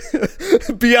 Yeah.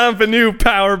 Bienvenue,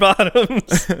 power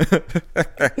bottoms.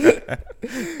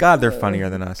 God, they're funnier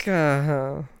than us.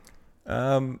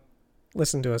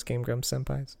 Listen to us, Game Grumps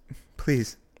senpais.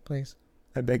 Please, Please.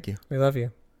 I beg you. We love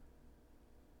you.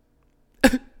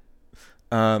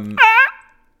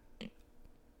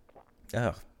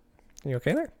 Oh, You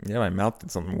okay there? yeah, my mouth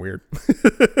did something weird.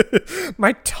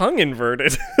 My tongue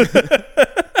inverted.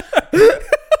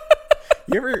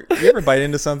 You ever bite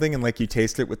into something and like you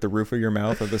taste it with the roof of your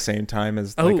mouth at the same time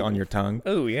as like Oh. on your tongue,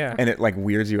 Oh, yeah. and it like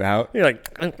weirds you out You're like,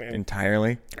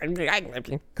 entirely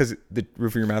because the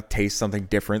roof of your mouth tastes something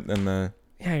different than the.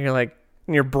 yeah, you're like,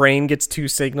 your brain gets two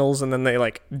signals and then they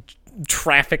like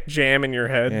traffic jam in your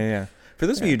head. Yeah. For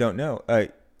those of you who don't know,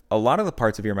 a lot of the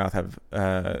parts of your mouth have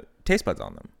taste buds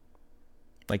on them.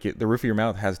 Like the roof of your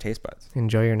mouth has taste buds.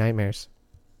 Enjoy your nightmares.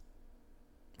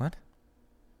 What?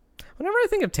 Whenever I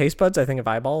think of taste buds, I think of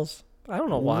eyeballs. I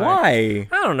don't know why. Why?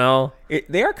 I don't know.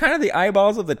 They are kind of the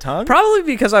eyeballs of the tongue. Probably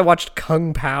because I watched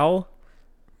Kung Pao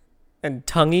and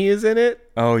Tonguey is in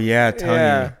it. Oh yeah,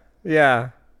 tongue. Yeah.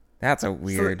 That's a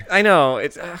weird. I know.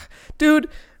 It's dude,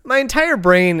 my entire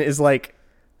brain is like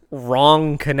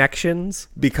wrong connections.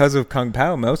 Because of Kung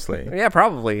Pao mostly. Yeah,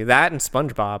 probably. That and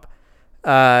SpongeBob.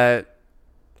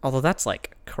 Although that's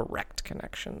like correct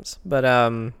connections. But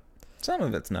Some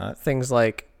of it's not. things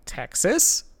like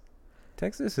Texas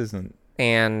Texas isn't.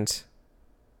 and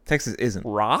Texas isn't.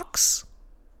 rocks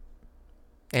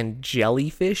and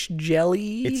jellyfish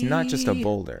jelly. It's not just a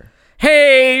boulder.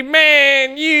 Hey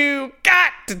man, you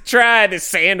got to try this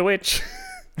sandwich.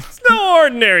 It's no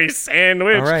ordinary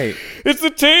sandwich. All right. It's the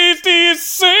tastiest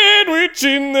sandwich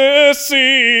in the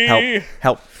sea.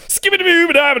 Help.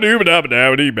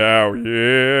 Skibbity-doo-ba-da-ba-doo-ba-da-ba-dee-bow,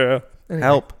 yeah.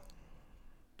 Help.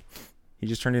 He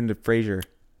just turned into Frasier.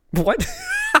 What?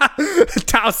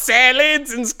 Tossed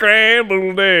salads and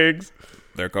scrambled eggs.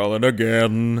 They're calling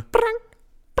again.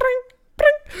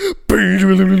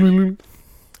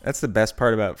 That's the best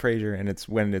part about Frasier, and it's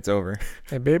when it's over.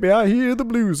 Hey baby, I hear the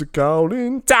blues are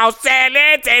calling. Tossed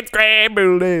salads and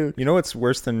scrambled eggs. You know what's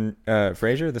worse than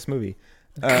Frasier? This movie.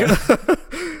 I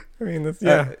mean, that's,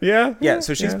 yeah. Yeah,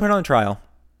 so she's put on trial.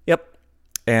 Yep.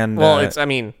 And Well, it's, I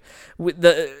mean,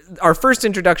 our first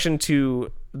introduction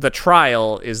to the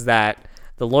trial is that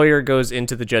the lawyer goes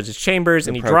into the judge's chambers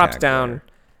and he drops down. lawyer.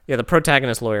 Yeah, the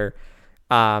protagonist lawyer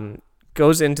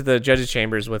goes into the judge's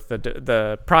chambers with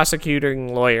the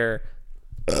prosecuting lawyer,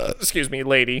 excuse me,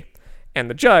 lady, and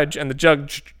the judge, and the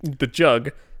judge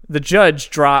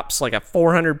drops like a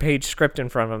 400-page script in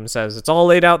front of him and says, it's all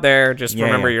laid out there. Just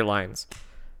remember your lines.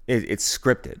 It's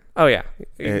scripted. Oh, yeah.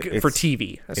 It's- For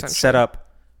TV, essentially. It's set up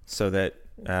so that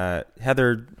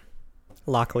Heather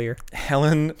Locklear.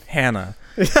 Helen Hannah.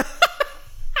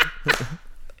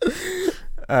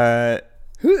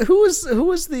 Who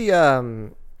was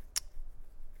the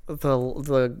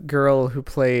girl who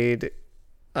played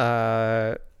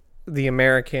the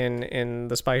American in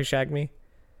The Spy Who Shagged Me?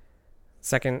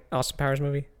 Second Austin Powers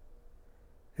movie?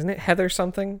 Isn't it Heather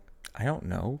something? I don't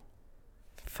know.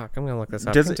 Fuck, I'm gonna look this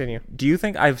up. Do you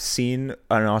think I've seen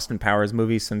an Austin Powers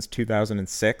movie since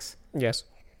 2006? Yes.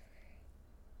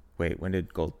 Wait, when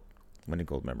did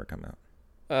Goldmember come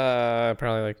out?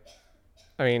 Probably like,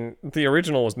 I mean, the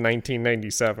original was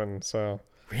 1997, so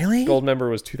Really? Goldmember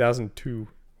was 2002.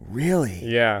 Really?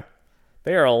 Yeah,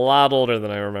 they are a lot older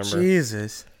than I remember.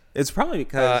 Jesus. It's probably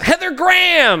because Heather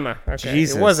Graham. Okay,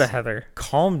 Jesus. it was a Heather.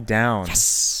 calm down.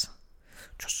 Christ.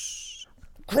 Jesus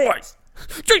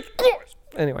Christ.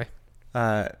 Anyway.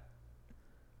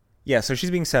 Yeah, so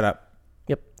she's being set up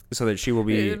Yep. so that she will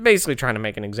be Basically trying to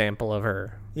make an example of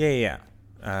her. yeah.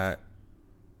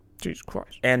 Jesus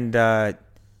Christ. And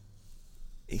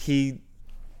he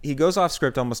goes off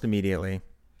script almost immediately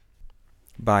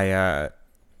by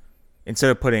instead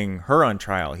of putting her on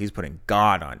trial, he's putting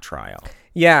God on trial.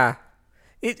 Yeah.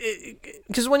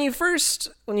 Because when you first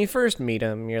meet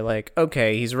him, you're like,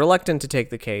 okay, he's reluctant to take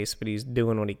the case, but he's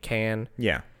doing what he can.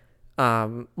 Yeah.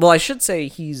 Well, I should say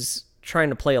he's trying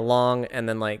to play along, and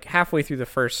then like halfway through the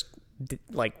first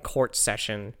like court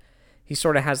session, he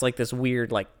sort of has like this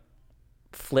weird like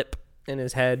flip in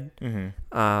his head.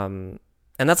 Mm-hmm.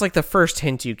 And that's like the first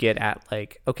hint you get at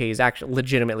like, okay, he's actually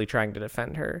legitimately trying to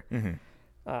defend her. Mm-hmm.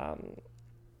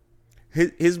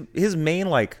 His main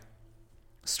like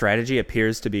strategy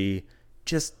appears to be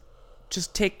just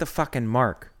take the fucking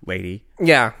mark, lady.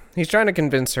 Yeah, he's trying to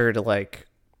convince her to like.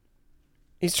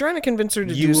 He's trying to convince her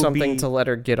to You do will something be- to let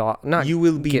her get off. Not You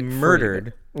will be get free,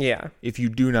 murdered but- yeah, if you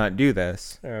do not do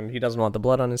this. and he doesn't want the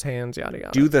blood on his hands. Yada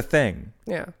yada. Do the thing.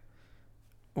 Yeah.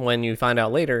 When you find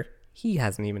out later, he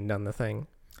hasn't even done the thing.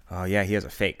 Oh yeah, he has a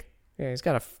fake. Yeah, he's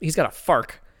got a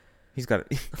FARC. He's got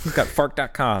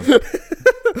fark.com.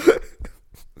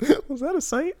 Was that a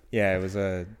site? Yeah, it was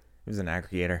an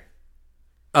aggregator.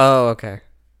 Oh, okay.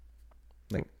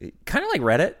 Like kind of like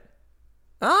Reddit.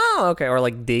 Oh, okay. Or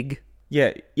like Dig.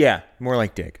 Yeah, more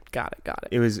like Dig. Got it.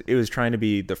 It was trying to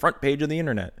be the front page of the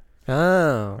internet.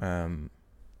 Oh.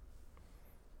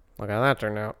 Look how that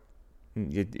turned out.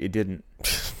 It didn't.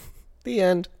 The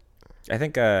end. I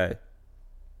think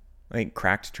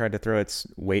Cracked tried to throw its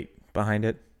weight behind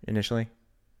it initially.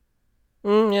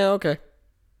 Yeah, okay.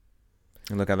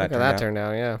 And look how that turned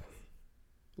out, yeah.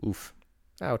 Oof.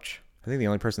 Ouch. I think the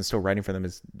only person still writing for them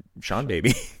is Sean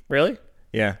Baby. Really?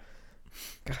 Yeah.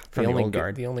 From the old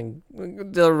guard.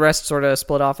 The rest sort of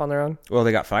split off on their own? Well,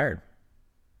 they got fired.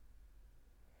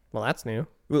 Well, that's new.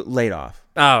 Well, laid off.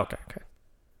 Oh, okay.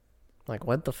 Like,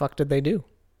 what the fuck did they do?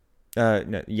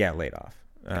 No, yeah, laid off.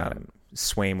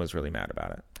 Swaim was really mad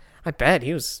about it. I bet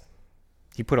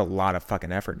he put a lot of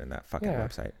fucking effort in that fucking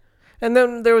website. And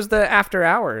then there was the After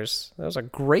Hours. That was a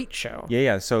great show.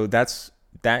 Yeah. So that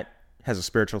has a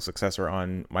spiritual successor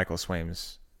on Michael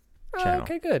Swaim's channel.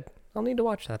 Okay, good. I'll need to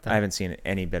watch that then. I haven't seen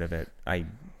any bit of it. I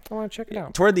want to check it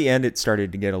out. Toward the end, it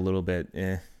started to get a little bit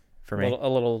for me. A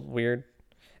little weird.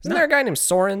 Isn't there a guy named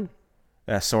Soren?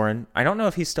 Soren. I don't know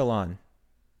if he's still on.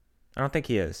 I don't think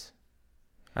he is.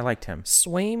 I liked him.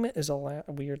 Swaim is a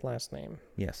weird last name.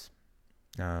 Yes.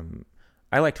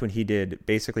 I liked when he did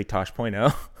basically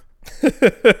Tosh.0.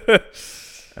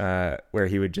 Where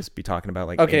he would just be talking about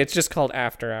like... Okay, it's just called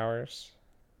After Hours,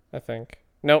 I think.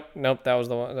 Nope, that was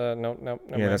the one. Nope.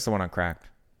 Yeah, that's the one on Cracked.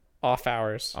 Off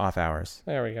Hours.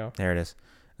 There we go. There it is.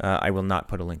 I will not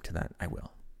put a link to that. I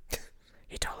will.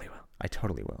 You totally will. I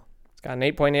totally will. It's got an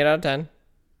 8.8 out of 10.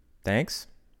 Thanks.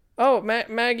 Oh,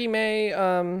 Maggie May.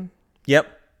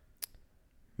 Yep.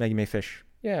 Maggie May Fish.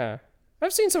 Yeah.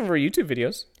 I've seen some of her YouTube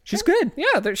videos. She's good.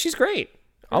 Yeah, she's great.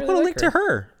 I'll put a link to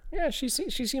her. Yeah, she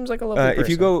seems like a lovely person. If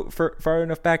you go far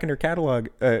enough back in her catalog,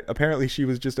 apparently she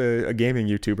was just a gaming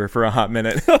YouTuber for a hot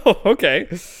minute. Oh, okay.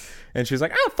 And she was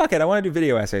like, oh, fuck it. I want to do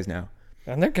video essays now.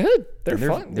 And they're good. They're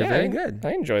fun. They're very good.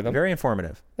 I enjoy them. Very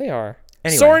informative. They are.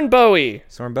 Anyway. Soren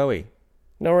Bowie.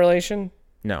 No relation?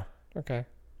 No. Okay.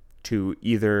 To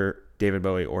either David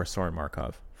Bowie or Soren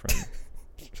Markov from...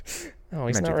 Oh,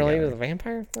 he's not related to the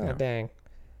vampire? Oh, no. Dang.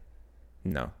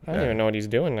 No. I don't even know what he's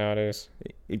doing nowadays.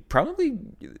 Probably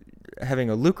having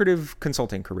a lucrative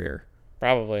consulting career.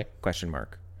 Probably. ?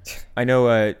 I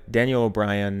know Daniel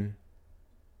O'Brien,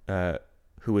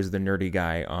 who was the nerdy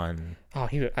guy on... Oh,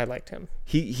 I liked him.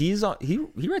 He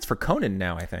writes for Conan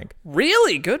now, I think.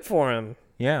 Really? Good for him.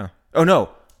 Yeah. Oh,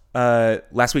 no.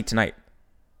 Last Week Tonight.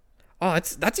 Oh,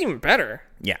 that's even better.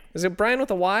 Yeah. Is it Brian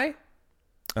with a Y?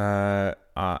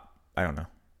 I don't know.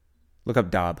 Look up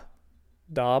Dob.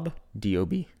 Dob?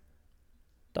 D-O-B.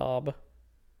 Dob.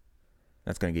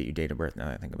 That's going to get you date of birth now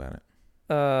that I think about it.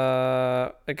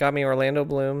 It got me Orlando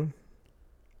Bloom.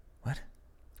 What?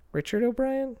 Richard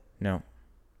O'Brien? No.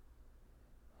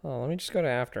 Oh, let me just go to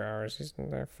After Hours.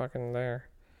 They're fucking there.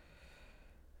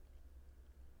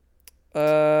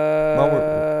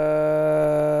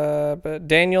 But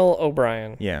Daniel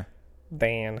O'Brien. Yeah.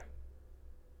 Dan.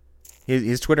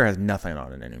 His Twitter has nothing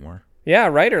on it anymore. Yeah,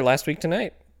 writer Last Week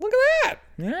Tonight. Look at that.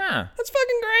 Yeah. That's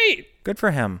fucking great. Good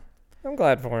for him. I'm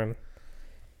glad for him.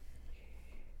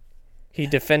 He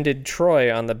defended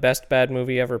Troy on the Best Bad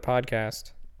Movie Ever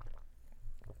podcast.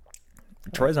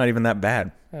 Troy's not even that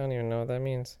bad. I don't even know what that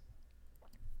means.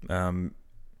 Do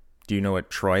you know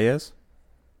what Troy is?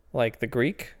 Like the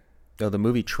Greek? Oh, the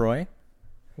movie Troy?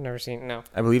 I've never seen. No.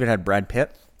 I believe it had Brad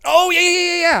Pitt. Oh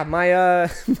yeah. My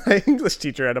my English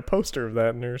teacher had a poster of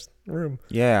that in her room.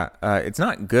 Yeah, it's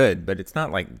not good, but it's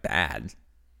not like bad.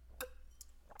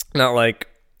 Not like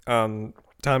Tommy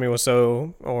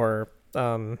Wiseau or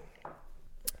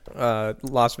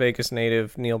Las Vegas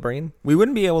native Neil Breen. We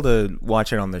wouldn't be able to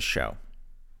watch it on this show.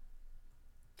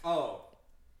 Oh.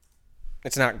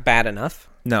 It's not bad enough?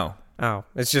 No. Oh,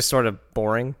 it's just sort of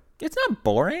boring. It's not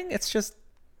boring. It's just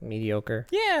mediocre.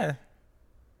 Yeah.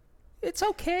 It's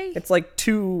okay. It's like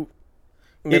too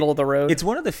middle of the road. It's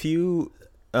one of the few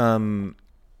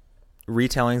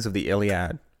retellings of the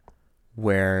Iliad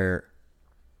where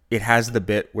it has the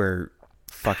bit where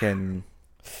fucking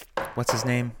what's his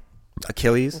name?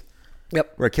 Achilles?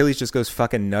 Yep. Where Achilles just goes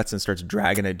fucking nuts and starts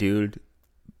dragging a dude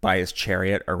by his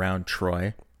chariot around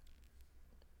Troy.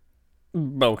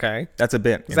 Okay. That's a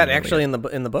bit. Is that actually in the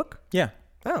book? Yeah.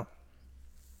 Oh.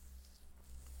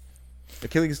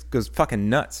 Achilles goes fucking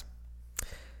nuts.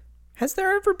 Has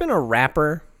there ever been a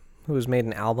rapper who has made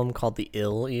an album called The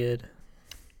Iliad?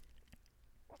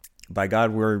 By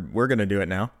God, we're gonna do it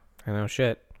now. I know,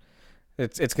 shit.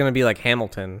 It's gonna be like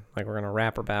Hamilton. Like we're gonna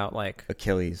rap about like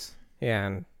Achilles.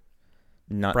 and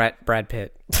Not Brad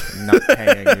Pitt. not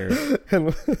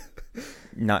paying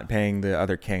not paying the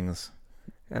other kings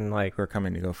And like who are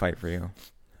coming to go fight for you.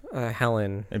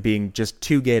 Helen. And being just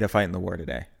too gay to fight in the war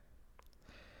today.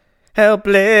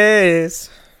 Helpless.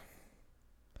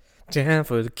 Down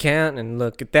for the count and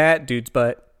look at that dude's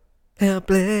butt.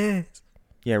 Helpless.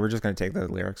 Yeah, we're just gonna take the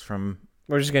lyrics from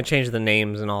We're just gonna change the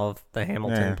names and all of the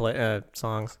Hamilton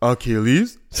songs.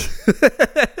 Achilles.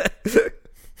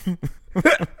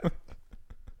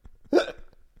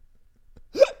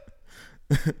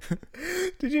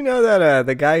 Did you know that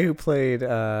the guy who played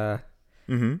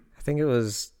Mm-hmm. I think it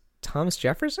was Thomas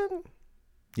Jefferson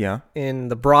Yeah. in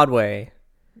the Broadway?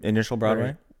 Initial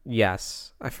Broadway.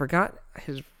 Yes. I forgot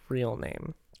his real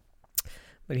name.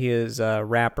 But he is a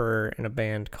rapper in a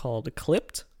band called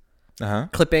Clipped.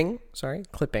 Clipping.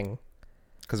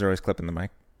 Because they're always clipping the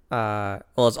mic.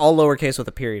 Well, it's all lowercase with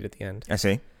a period at the end. I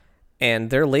see. And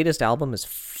their latest album is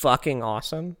fucking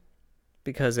awesome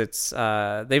because it's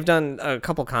they've done a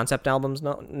couple concept albums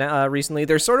recently.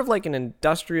 They're sort of like an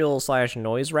industrial /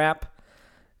 noise rap.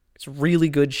 It's really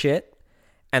good shit.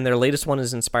 And their latest one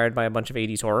is inspired by a bunch of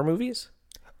 80s horror movies.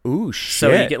 Ooh, shit.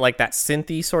 So you get like that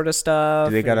synthy sort of stuff.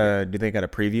 Do they got a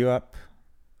preview up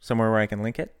somewhere where I can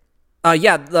link it?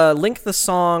 Yeah, link the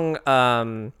song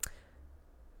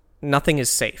Nothing is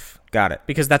Safe. Got it.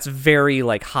 Because that's very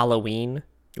like Halloween.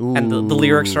 Ooh. And the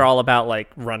lyrics are all about like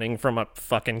running from a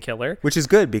fucking killer. Which is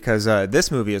good because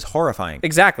this movie is horrifying.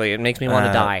 Exactly. It makes me want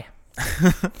to die.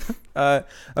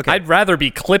 Okay. I'd rather be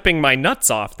clipping my nuts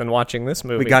off than watching this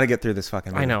movie. We got to get through this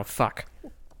fucking movie. I know. Fuck.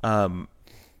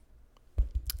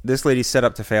 This lady's set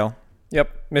up to fail.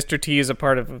 Yep. Mr. T is a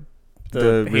part of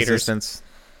The haters. resistance.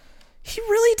 He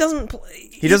really doesn't play.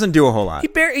 He doesn't do a whole lot.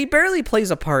 He barely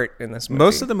plays a part in this movie.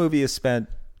 Most of the movie is spent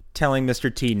telling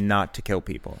Mr. T not to kill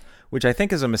people, which I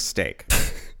think is a mistake.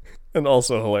 and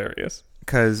also hilarious.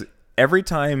 Because every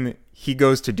time he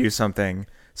goes to do something,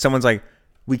 someone's like,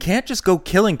 we can't just go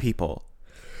killing people.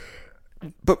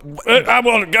 But I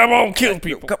want to kill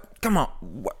people. come on,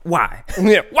 why?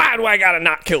 Yeah. Why do I gotta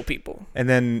not kill people? And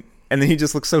then he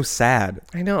just looks so sad.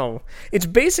 I know. It's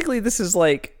basically this is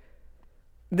like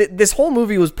this whole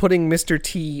movie was putting Mr.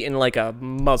 T in like a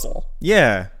muzzle,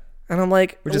 Yeah. and I'm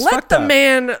like, Which is let fucked the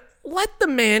up.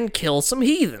 man kill some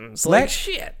heathens. Like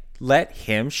shit. Let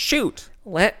him shoot.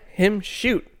 Let him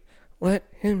shoot. Let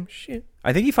him shoot.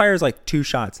 I think he fires like 2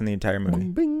 shots in the entire movie.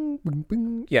 Bing, bing,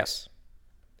 bing. Yes,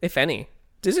 if any.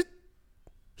 Does it?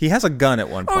 He has a gun at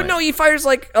one Oh point. no, he fires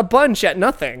like a bunch at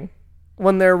nothing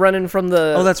when they're running from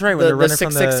the. Oh, that's right. When they're running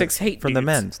from the 666 hate from the dudes.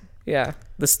 men's. Yeah,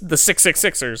 the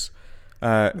 666ers,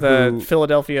 The the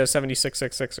Philadelphia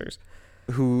 7666ers.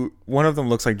 who one of them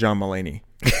looks like John Mulaney.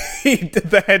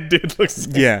 The head dude looks.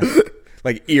 Yeah.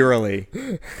 Like eerily.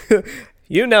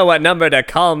 You know what number to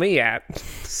call me at.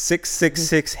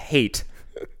 666 hate.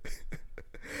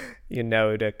 You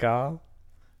know to call.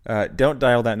 Don't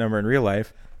dial that number in real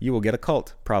life. You will get a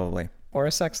cult, probably. Or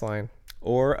a sex line.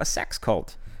 Or a sex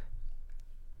cult.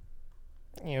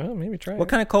 You know, maybe try What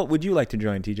it. kind of cult would you like to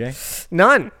join, TJ?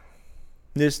 None.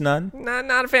 There's none?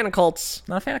 Not a fan of cults.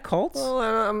 Not a fan of cults? Well,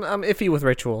 I'm iffy with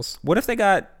rituals. What if they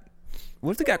got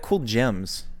cool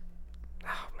gems?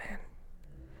 Oh man.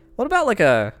 What about like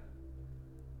a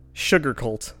sugar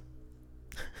cult?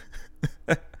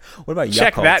 What about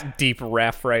Check Yakult? that deep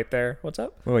ref right there. What's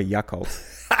up? What about Yakult?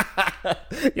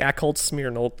 Yakult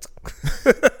Smirnolt.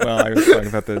 Well, I was talking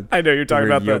about the I know you're talking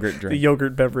weird about yogurt the drink.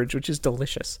 yogurt beverage, which is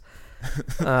delicious.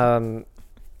 I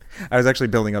was actually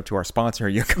building up to our sponsor,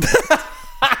 Yakult.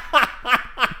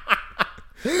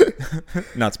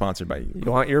 Not sponsored by you.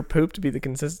 You want your poop to be the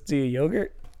consistency of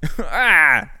yogurt?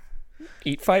 Ah!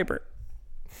 Eat fiber.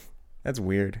 That's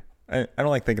weird. I don't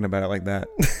like thinking about it like that.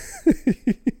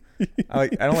 I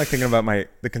don't like thinking about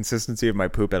the consistency of my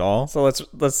poop at all. So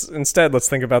let's instead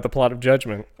think about the plot of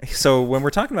Judgment. So when we're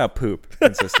talking about poop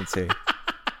consistency,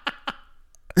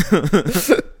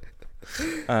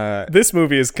 This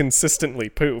movie is consistently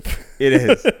poop. it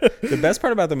is. The best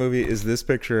part about the movie is this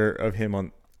picture of him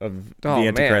of the Oh, man.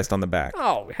 Antichrist on the back.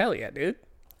 Oh hell yeah, dude!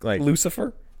 Like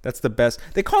Lucifer. that's the best.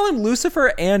 They call him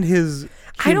Lucifer and his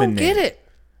I don't human get name. it.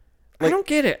 I don't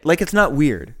get it. Like it's not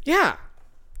weird. Yeah,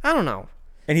 I don't know.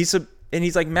 And he's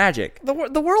like magic. The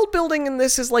world building in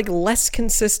this is like less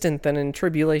consistent than in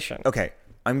Tribulation. Okay,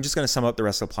 I'm just gonna sum up the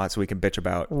rest of the plot so we can bitch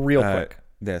about Real quick.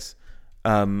 this.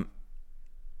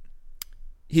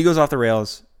 He goes off the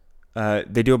rails.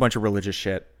 They do a bunch of religious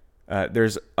shit.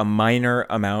 There's a minor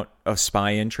amount of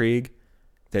spy intrigue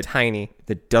that Tiny.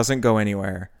 that doesn't go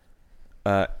anywhere,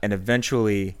 and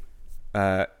eventually,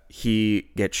 he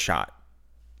gets shot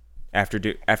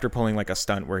after pulling like a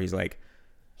stunt where he's like,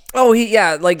 Oh,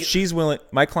 like she's willing.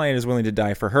 My client is willing to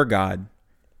die for her god.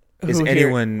 Is Who here-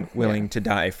 anyone willing to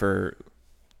die for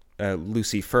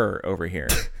Lucy Fur over here?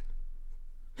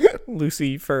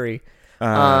 Lucy Furry.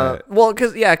 Well,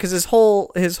 because his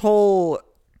whole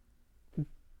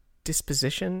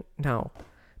disposition, no,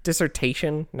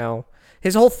 dissertation, no,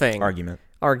 his whole thing,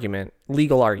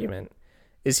 legal argument,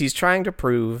 is he's trying to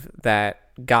prove that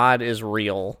God is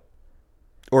real,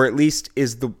 or at least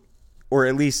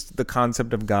the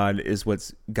concept of God is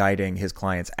what's guiding his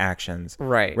client's actions,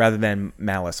 right? Rather than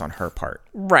malice on her part,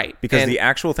 right? Because the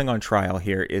actual thing on trial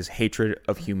here is hatred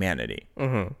of humanity.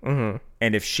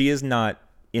 And if she is not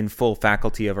in full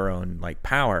faculty of her own like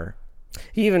power,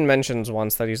 he even mentions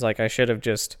once that he's like, I should have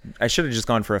just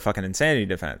gone for a fucking insanity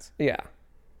defense. Yeah,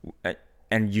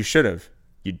 and you should have,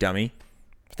 you dummy.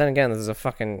 But then again, this is a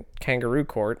fucking kangaroo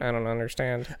court. I don't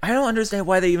understand. I don't understand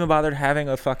why they even bothered having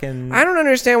a fucking. I don't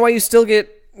understand why you still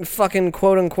get fucking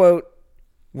quote unquote.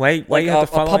 Why like you have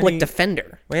to follow a public any,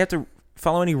 defender? Why you have to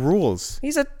follow any rules?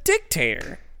 He's a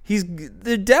dictator. He's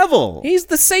the devil. He's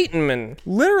the Satan man.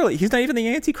 Literally, he's not even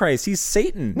the Antichrist. He's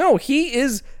Satan. No, he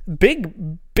is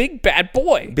big bad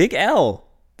boy. Big L.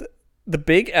 The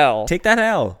big L. Take that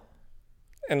L.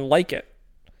 And like it.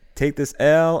 Take this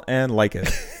L and like it.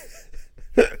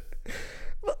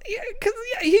 Well, yeah, because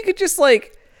he could just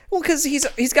like, well, because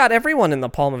he's got everyone in the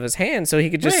palm of his hand, so he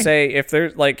could just say, if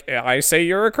there's like, I say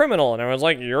you're a criminal, and everyone's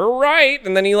like, you're right,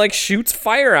 and then he like shoots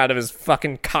fire out of his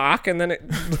fucking cock, and then it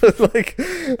like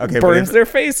burns their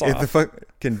face off. If the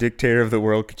fucking dictator of the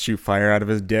world could shoot fire out of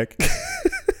his dick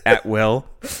at will,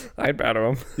 I'd bow to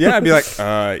him. Yeah, I'd be like,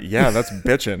 yeah, that's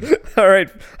bitching. all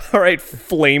right,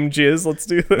 flame jizz, let's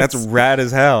do this. That's rad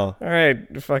as hell. All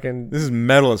right, fucking. This is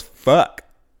metal as fuck.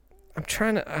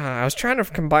 I was trying to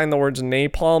combine the words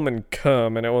napalm and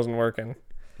cum, and it wasn't working.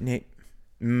 I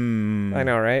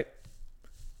know, right?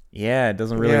 Yeah, it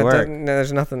doesn't really work. No,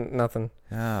 there's nothing.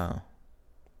 Oh.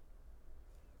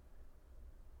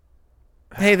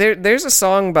 Hey, there's a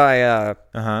song by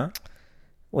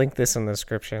link this in the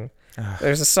description.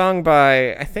 There's a song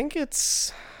by, I think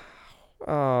it's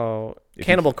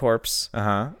Cannibal Corpse.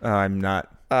 I'm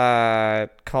not.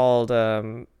 Called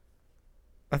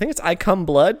I think it's I Come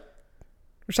Blood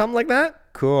or something like that.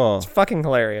 Cool. It's fucking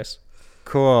hilarious.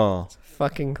 Cool. It's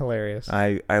fucking hilarious.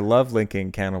 I love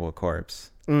linking Cannibal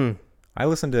Corpse. I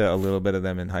listened to a little bit of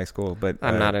them in high school, but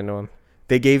I'm not into them.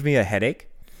 They gave me a headache.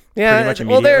 Yeah, pretty much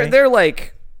well, immediately. they're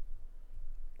like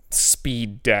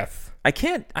speed death. I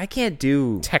can't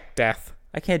do tech death.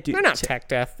 I can't do. They're not tech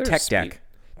death. They're tech speed.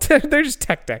 deck. They're just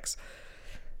tech decks.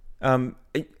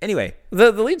 Anyway,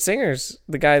 the lead singer's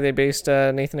the guy they based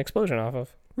Nathan Explosion off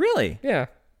of. Really? Yeah.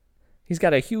 He's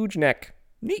got a huge neck.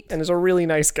 Neat. And is a really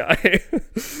nice guy.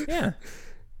 Yeah.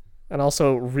 And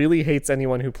also really hates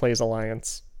anyone who plays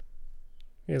Alliance.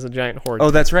 He has a giant horde.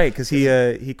 Oh, that's right, because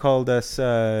he called us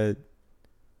a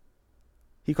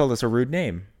rude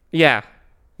name. Yeah.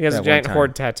 He has That a giant one time.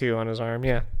 horde tattoo on his arm.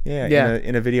 Yeah. Yeah.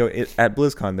 In a video at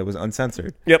BlizzCon that was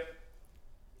uncensored. Yep.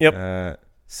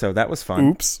 So that was fun.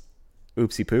 Oops.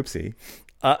 Oopsie poopsie.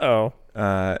 Uh-oh.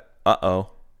 Uh-oh.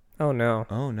 Oh, no.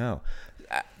 Oh, no.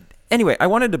 Anyway, I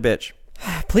wanted to bitch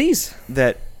Please.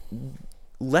 that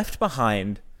Left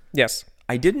Behind, Yes.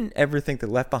 I didn't ever think that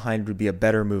Left Behind would be a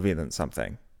better movie than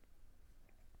something.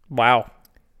 Wow.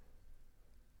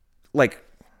 Like,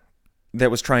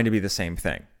 that was trying to be the same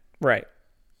thing. Right.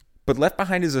 But Left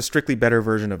Behind is a strictly better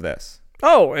version of this.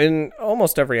 Oh, in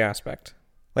almost every aspect.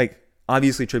 Like,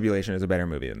 obviously Tribulation is a better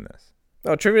movie than this.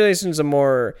 Oh, Tribulation is a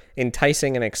more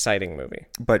enticing and exciting movie.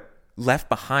 But Left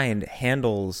Behind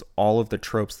handles all of the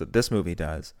tropes that this movie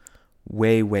does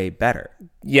way, way better.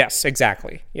 Yes,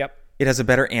 exactly. Yep. It has a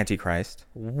better Antichrist.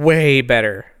 Way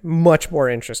better. Much more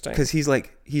interesting. Because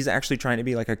he's actually trying to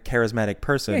be like a charismatic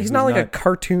person. Yeah, he's who's not like a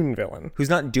cartoon villain. Who's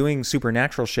not doing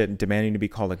supernatural shit and demanding to be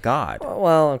called a god.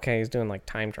 Well, okay, he's doing like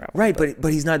time travel. Right,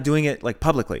 but he's not doing it like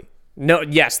publicly. No,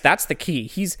 yes, that's the key.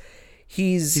 He's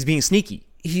being sneaky.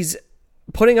 He's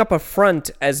putting up a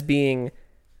front as being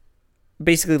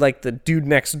basically like the dude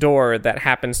next door that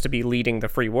happens to be leading the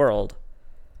free world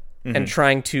and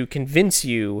trying to convince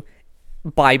you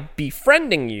by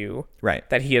befriending you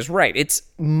that he is right. It's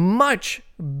much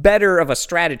better of a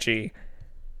strategy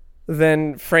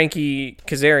than Frankie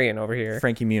Kazarian over here.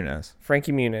 Frankie Muniz.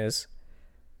 Frankie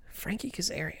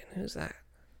Kazarian. Who's that?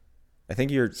 I think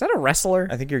you're... Is that a wrestler?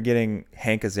 I think you're getting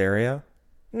Hank Azaria.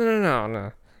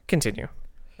 No. Continue.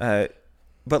 But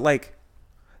like,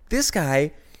 this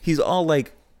guy, he's all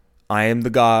like, I am the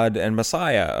God and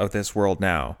Messiah of this world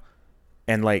now.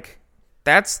 And like,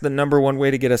 that's the number one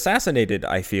way to get assassinated,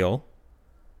 I feel.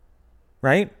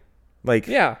 Right? Like,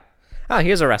 Yeah. He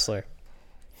is a wrestler.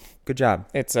 good job.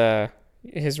 It's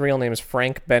his real name is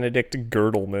Frank Benedict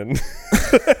Girdleman.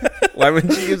 Why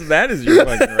wouldn't you use that as your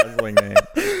fucking wrestling name?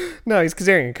 No, he's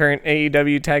Kazarian, current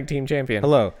AEW Tag Team Champion.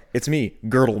 Hello, it's me,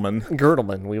 Girdleman.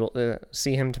 Girdleman. We will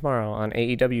see him tomorrow on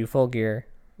AEW Full Gear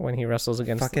when he wrestles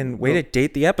against Fucking way to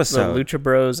date the the episode. Lucha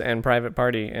Bros and Private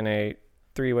Party in a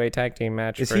 3-way tag team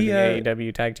match Is for he, the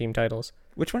AEW Tag Team titles.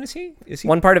 Which one is he? Is he?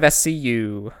 One part of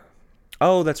SCU.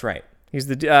 Oh, that's right. He's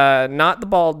the not the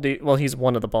bald dude. Well, he's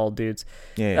one of the bald dudes.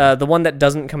 Yeah. The one that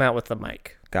doesn't come out with the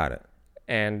mic, Got it.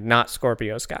 and not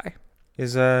Scorpio Sky.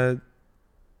 Is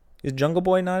Jungle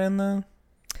Boy not in the?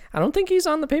 I don't think he's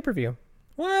on the pay-per-view.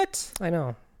 What? I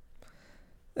know.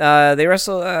 They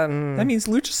wrestle. That means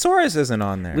Luchasaurus isn't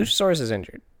on there. Luchasaurus is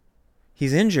injured.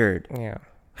 He's injured. Yeah.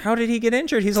 How did he get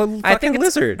injured? He's a I fucking think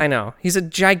lizard. I know. He's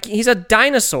a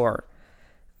dinosaur.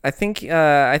 I think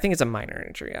it's a minor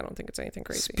injury. I don't think it's anything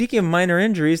crazy. Speaking of minor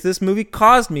injuries, this movie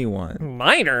caused me one.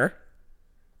 Minor?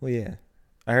 Well, yeah.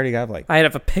 I already got like. I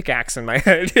had a pickaxe in my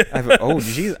head. Oh,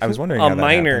 geez. I was wondering. A how that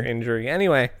minor happened. injury.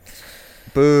 Anyway.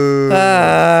 Boo.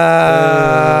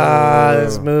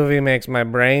 This movie makes my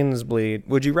brains bleed.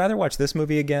 Would you rather watch this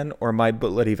movie again or My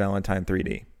Bloody Valentine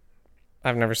 3D?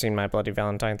 I've never seen My Bloody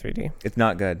Valentine 3D. It's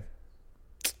not good.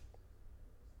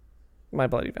 My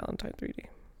Bloody Valentine 3D.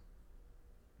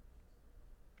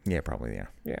 Yeah, probably. Yeah.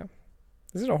 Yeah.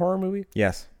 Is it a horror movie?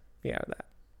 Yes. Yeah, that.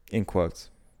 In quotes.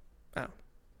 Oh.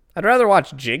 I'd rather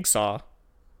watch Jigsaw.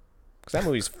 Because that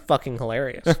movie's fucking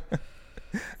hilarious.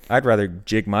 I'd rather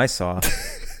jig my saw.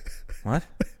 What?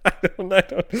 I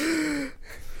don't.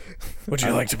 Would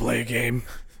you like to play a game?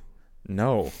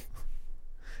 No.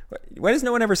 Why does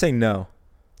no one ever say no?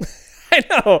 I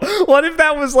know. What if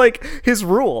that was like his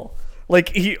rule? Like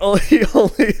he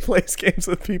only plays games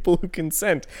with people who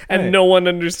consent, and Right. no one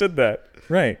understood that.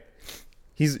 Right.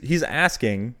 He's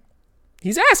asking.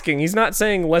 He's asking. He's not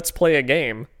saying let's play a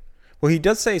game. Well, he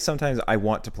does say sometimes I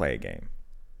want to play a game.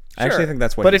 I Sure. actually think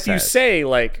that's what But he if you says. say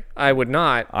like I would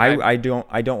not, I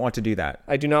don't want to do that.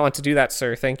 I do not want to do that,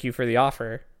 sir. Thank you for the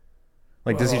offer.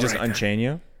 Like, does he Well, just alright unchain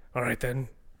you? All right then.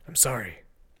 I'm sorry.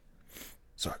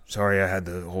 Sorry, I had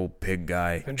the whole pig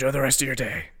guy. Enjoy the rest of your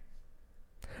day.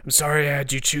 I'm sorry I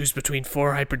had you choose between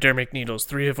 4 hypodermic needles,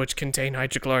 3 of which contain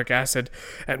hydrochloric acid,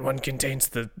 and 1 contains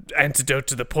the antidote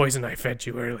to the poison I fed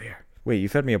you earlier. Wait, you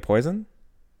fed me a poison?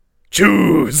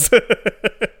 Choose!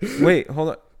 Wait, hold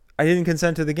on. I didn't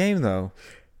consent to the game though.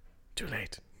 Too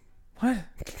late. What?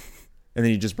 And then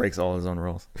he just breaks all his own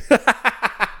rules.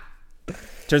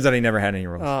 Turns out he never had any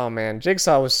rules. Oh man,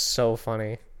 Jigsaw was so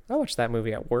funny. I watched that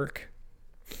movie at work.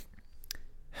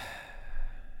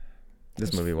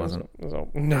 This movie wasn't.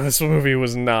 No, this movie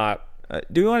was not.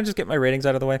 Do you want to just get my ratings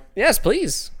out of the way? Yes,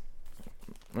 please.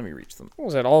 Let me reach them. What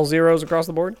was that, all zeros across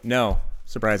the board? No,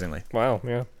 surprisingly. Wow,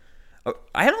 yeah. Oh,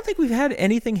 I don't think we've had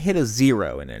anything hit a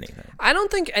 0 in anything. I don't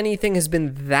think anything has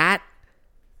been that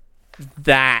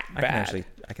bad.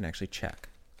 I can actually check.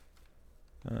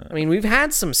 I mean, we've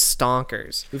had some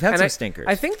stonkers. We've had And some I- stinkers.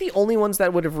 I think the only ones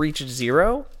that would have reached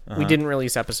 0, we didn't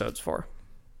release episodes for.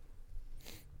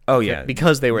 Oh yeah,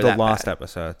 Because they were the that lost bad.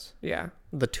 episodes. Yeah,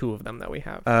 the 2 of them that we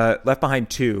have. Left Behind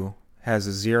 2 has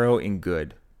a 0 in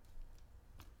good.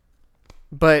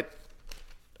 But,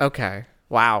 okay.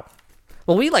 Wow.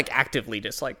 Well, we, like, actively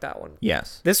disliked that one.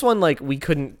 Yes. This one, like, we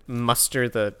couldn't muster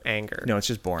the anger. No, it's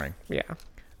just boring. Yeah.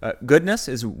 Goodness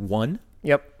is 1.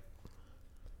 Yep.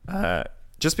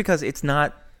 Just because it's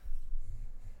not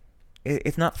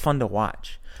fun to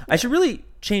watch. I should really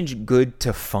change good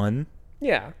to fun.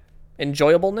 Yeah.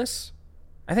 Enjoyableness?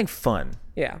 I think fun,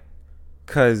 Yeah.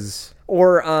 because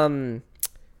Or,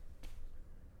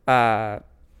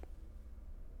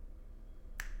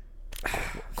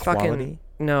 quality. fucking,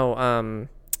 no,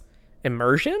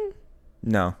 immersion?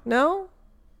 No, No?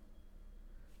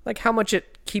 Like how much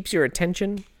it keeps your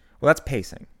attention? well, that's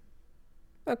pacing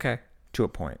Okay. to a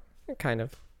point. Kind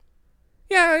of.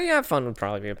 Yeah, fun would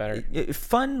probably be better.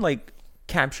 Fun like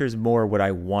captures more what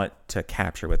I want to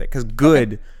capture with it. Because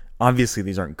good, obviously,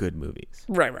 these aren't good movies.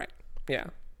 Right. Yeah.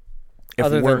 If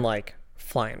Other we're than like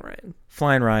Flying Ryan.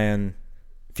 Flying Ryan,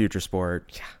 Future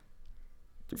Sport,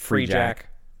 Free Jack,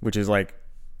 which is like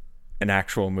an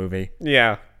actual movie,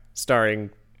 Yeah.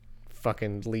 Starring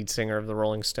fucking lead singer of the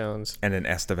Rolling Stones. and an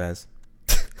Estevez.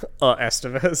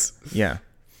 Estevez. Yeah.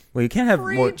 Well, you can't have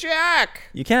more. Jack!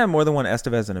 You can't have more than one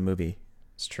Estevez in a movie.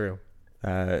 It's true.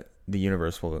 The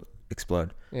universe will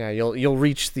explode. Yeah, you'll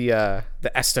reach the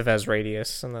Estevez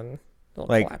radius and then it'll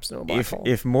Like collapse into a black hole.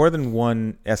 if more than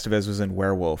one Estevez was in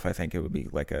Werewolf, I think it would be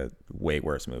like a way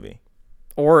worse movie.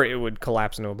 Or it would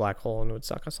collapse into a black hole and it would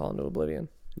suck us all into oblivion.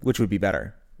 Which would be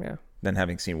better Yeah. than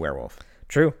having seen Werewolf.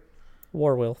 True.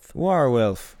 Warwolf.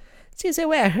 Werewolf. She's a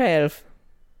werewolf.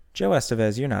 Joe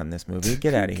Estevez, you're not in this movie.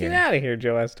 Get out of here. Get out of here,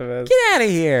 Joe Estevez. Get out of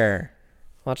here.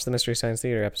 Watch the Mystery Science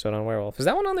Theater episode on Werewolf. Is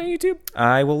that one on their YouTube?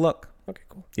 I will look. Okay,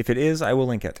 cool. If it is, I will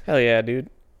link it. Hell yeah, dude.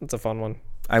 It's a fun one.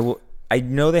 I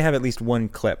know they have at least one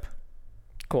clip.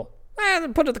 Cool.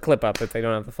 Then put the clip up if they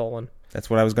don't have the full one. That's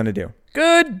what I was going to do.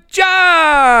 Good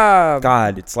job!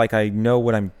 God, it's like I know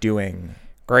what I'm doing.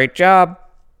 Great job.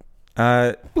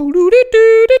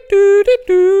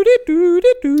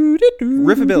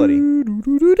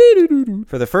 Riffability.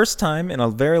 For the first time in a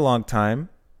very long time,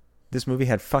 this movie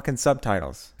had fucking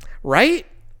subtitles. Right?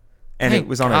 And Thank it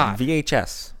was on God. a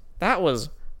VHS. That was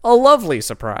a lovely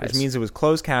surprise. Which means it was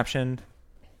closed captioned.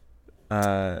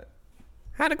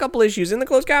 Had a couple issues in the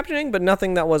closed captioning, but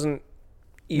nothing that wasn't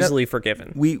easily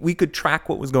forgiven. We could track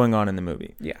what was going on in the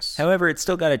movie. Yes. However, it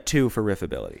still got a 2 for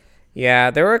riffability.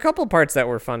 Yeah, there were a couple parts that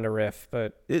were fun to riff,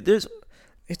 but There's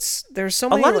so a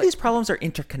many. lot of these problems are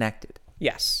interconnected.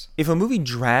 Yes. If a movie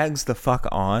drags the fuck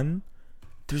on,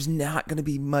 there's not going to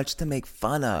be much to make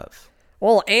fun of.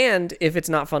 Well, and if it's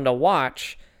not fun to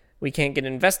watch, we can't get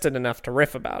invested enough to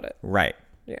riff about it. Right.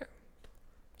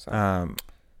 Yeah.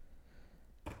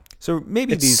 So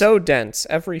maybe It's these so dense,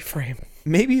 every frame.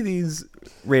 maybe these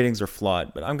ratings are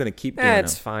flawed, but I'm going to keep doing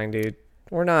That's them. fine, dude.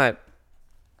 We're not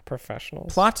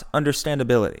professionals. Plot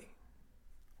understandability.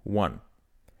 1.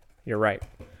 You're right.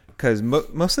 Because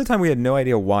most of the time we had no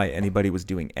idea why anybody was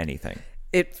doing anything.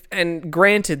 And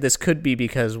granted, this could be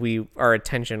because our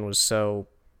attention was so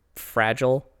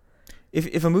fragile.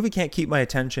 If a movie can't keep my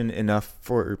attention enough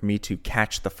for me to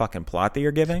catch the fucking plot that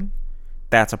you're giving,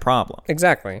 that's a problem.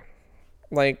 Exactly.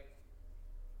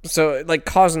 So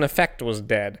cause and effect was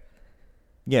dead.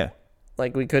 Yeah.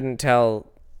 Like, we couldn't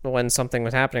tell when something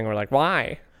was happening. We're like,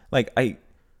 why?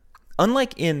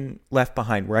 Unlike in Left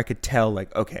Behind, where I could tell,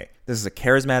 okay, this is a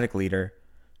charismatic leader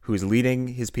who's leading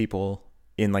his people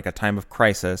in a time of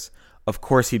crisis. Of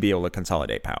course he'd be able to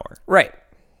consolidate power. Right.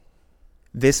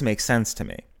 This makes sense to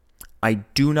me. I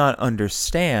do not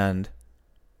understand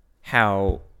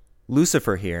how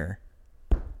Lucifer here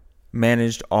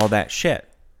managed all that shit.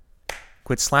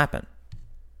 Quit slapping.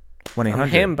 1-800. I'm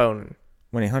ham boning.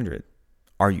 1-800.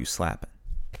 Are you slapping?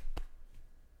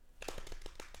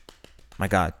 My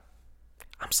God.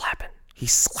 I'm slapping.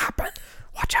 He's slapping.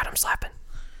 Watch out, I'm slapping.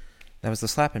 That was the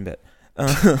slapping bit.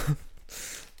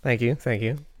 Thank you.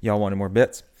 Y'all wanted more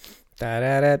bits?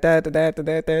 My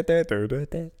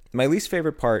least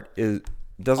favorite part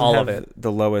doesn't All have of it.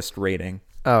 the lowest rating.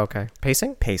 Oh, okay.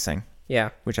 Pacing? Pacing, Yeah.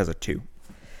 which has a 2.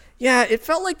 Yeah, it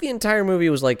felt like the entire movie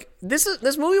was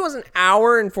this movie was an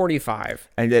hour and 45.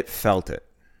 And it felt it.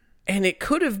 And it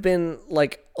could have been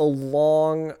a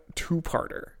long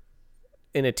 2-parter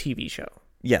in a TV show.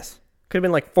 Yes. Could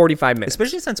have been 45 minutes.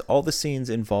 Especially since all the scenes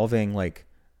involving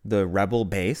the rebel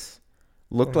base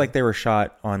looked like they were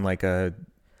shot on a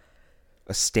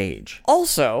stage.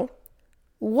 Also,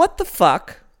 what the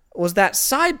fuck was that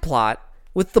side plot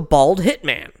with the bald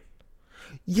hitman?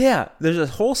 Yeah, there's a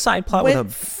whole side plot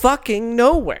Went fucking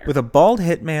nowhere. with a bald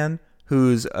hitman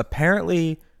who's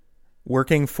apparently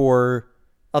working for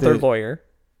Other lawyer.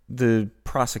 the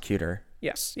prosecutor.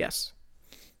 Yes.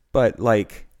 But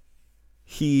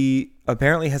he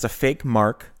apparently has a fake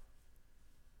mark,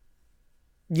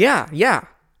 Yeah.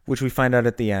 which we find out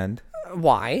at the end.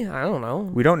 Why? I don't know.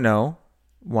 We don't know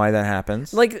why that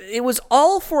happens. It was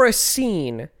all for a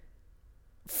scene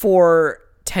for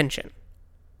tension.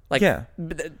 Yeah.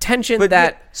 Tension But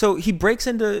that... so he breaks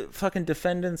into fucking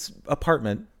defendant's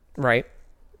apartment, Right.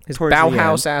 His Towards the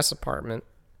Bauhaus ass apartment.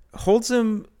 holds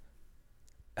him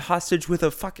hostage with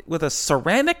a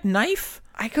ceramic knife.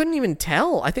 I couldn't even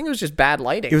tell. I think it was just bad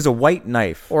lighting. It was a white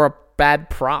knife. or a bad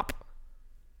prop.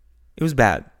 It was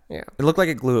bad. Yeah. It looked like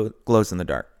it glows in the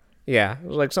dark. Yeah. It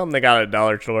was like something they got at a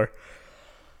dollar store.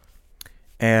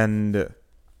 And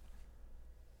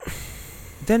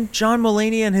then John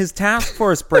Mulaney and his task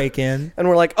force break in. And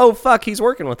we're like, oh, fuck, he's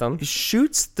working with them.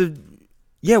 Shoots the...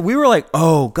 Yeah, we were like,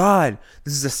 oh, God,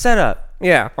 this is a setup.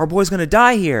 Yeah. Our boy's going to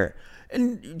die here.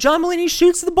 And John Mulaney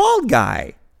shoots the bald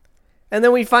guy. And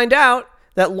then we find out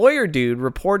that lawyer dude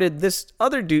reported this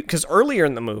other dude, because earlier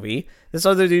in the movie, this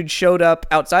other dude showed up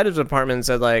outside his apartment and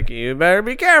said, you better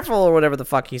be careful, or whatever the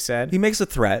fuck he said. He makes a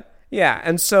threat. Yeah,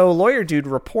 and so lawyer dude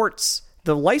reports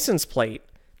the license plate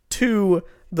to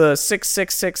the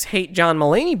 666 Hate John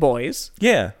Mulaney boys,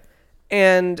 Yeah.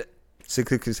 and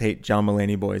 666 Hate John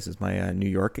Mulaney Boys is my New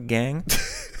York gang.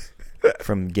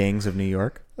 From Gangs of New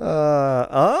York. like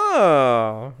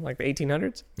the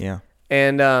 1800s. Yeah.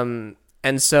 And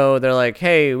And so they're like,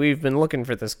 hey, we've been looking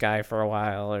for this guy for a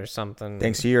while or something.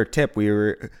 Thanks to your tip, we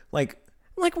were like,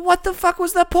 Like, what the fuck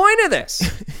was the point of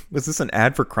this? was this an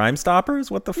ad for Crime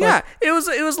Stoppers? What the fuck? Yeah, it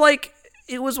was like,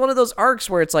 it was one of those arcs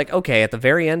where it's like, okay, at the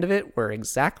very end of it, we're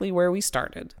exactly where we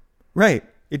started. Right.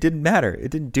 It didn't matter.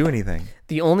 It didn't do anything.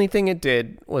 The only thing it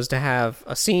did was to have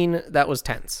a scene that was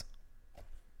tense.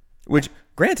 Which,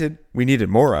 granted, we needed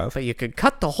more of. But you could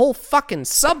cut the whole fucking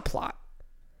subplot.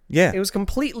 Yeah. It was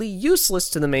completely useless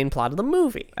to the main plot of the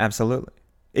movie. Absolutely.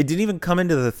 It didn't even come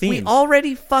into the theme. We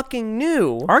already fucking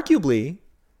knew. Arguably,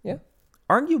 Yeah.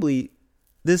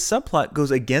 this subplot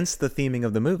goes against the theming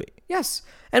of the movie. Yes.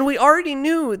 And we already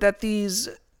knew that these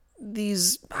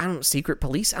I don't know, secret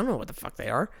police, I don't know what the fuck they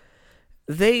are.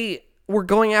 They were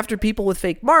going after people with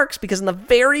fake marks because in the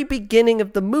very beginning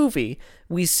of the movie,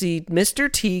 we see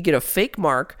Mr. T get a fake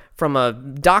mark from a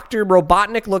Dr.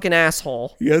 Robotnik looking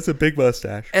asshole. He has a big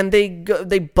mustache. And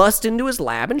they bust into his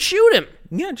lab and shoot him.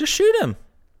 Yeah, just shoot him.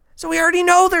 So we already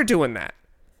know they're doing that.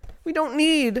 We don't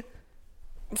need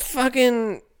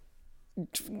fucking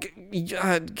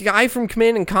guy from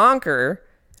Command and Conquer.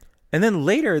 And then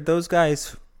later, those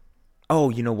guys... Oh,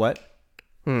 you know what?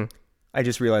 I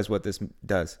just realized what this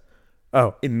does.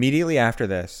 Oh. Immediately after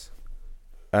this,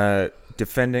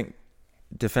 defending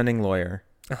lawyer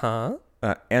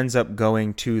ends up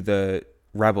going to the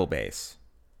rebel base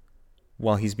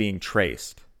while he's being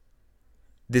traced.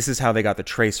 This is how they got the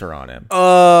tracer on him.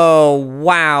 Oh,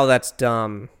 wow, that's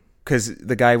dumb. Because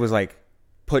the guy was like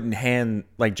John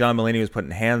Mulaney was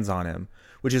putting hands on him,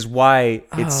 which is why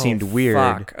it seemed weird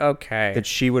Fuck. Okay. that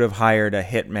she would have hired a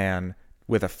hitman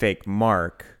with a fake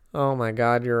mark. Oh my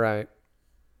god, you're right.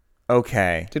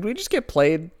 Okay. Did we just get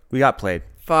played? We got played.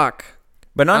 Fuck.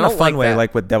 But not I in a don't fun like way that.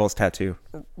 like with Devil's Tattoo.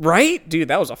 Right? Dude,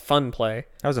 that was a fun play.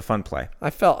 That was a fun play. I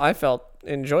felt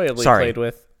enjoyably Sorry. played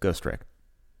with. Ghost Rick.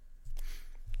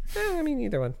 I mean,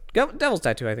 either one. Devil's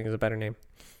Tattoo, I think, is a better name.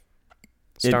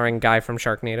 Starring guy from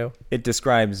Sharknado. It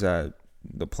describes the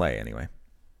play anyway.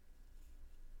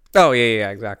 Oh, yeah,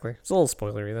 exactly. It's a little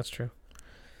spoilery, that's true.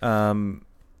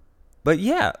 But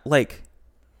yeah, like,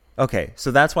 okay,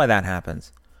 so that's why that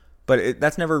happens. But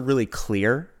that's never really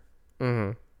clear,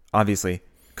 obviously,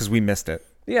 because we missed it.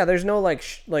 Yeah, there's no,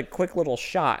 like quick little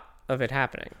shot of it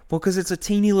happening. Well, because it's a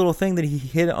teeny little thing that he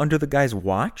hid under the guy's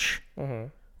watch,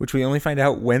 which we only find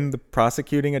out when the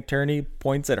prosecuting attorney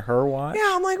points at her watch.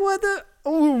 Yeah, I'm like, what the...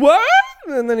 What?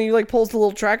 And then he, like, pulls the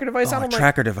little tracker device out. A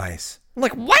tracker device. I'm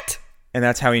like, what? And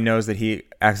that's how he knows that he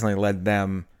accidentally led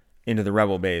them into the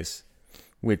rebel base,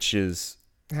 which is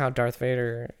How Darth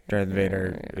Vader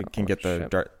can get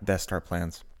the Death Star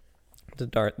plans. The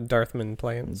Darthman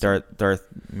plans. Darth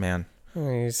man.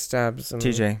 He stabs him.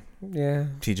 TJ. Yeah.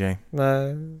 TJ.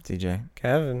 TJ.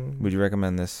 Kevin. Would you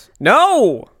recommend this?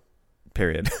 No!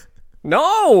 Period.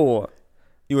 No!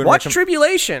 You would Watch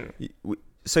Tribulation.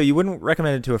 So you wouldn't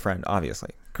recommend it to a friend,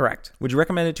 obviously. Correct. Would you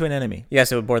recommend it to an enemy?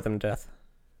 Yes, it would bore them to death.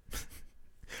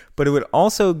 But it would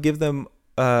also give them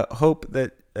hope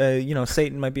that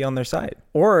Satan might be on their side.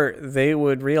 Or they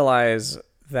would realize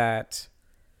that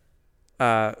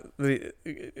to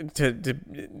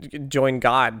join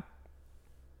God,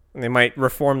 they might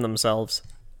reform themselves.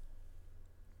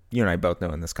 You and I both know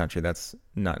in this country that's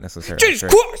not necessarily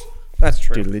Jesus true. Christ! That's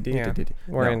true. Yeah.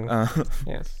 We're No, in.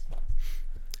 Yes.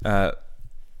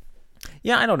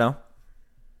 Yeah, I don't know.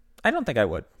 I don't think I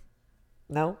would.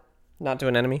 No? Not to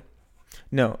an enemy?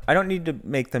 No, I don't need to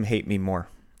make them hate me more.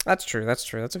 That's true.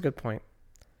 That's a good point.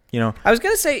 You know, I was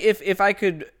going to say if I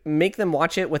could make them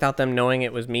watch it without them knowing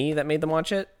it was me that made them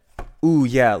watch it. ooh,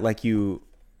 yeah, like you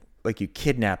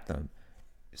kidnapped them,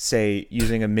 say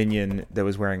using a minion that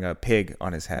was wearing a pig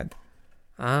on his head.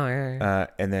 Oh, yeah.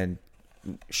 And then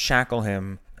shackle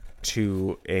him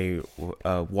to a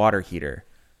water heater,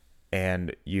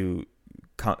 and you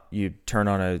turn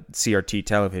on a CRT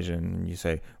television and you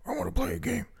say, "I want to play a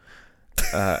game."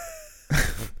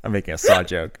 I'm making a Saw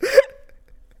joke.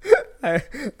 I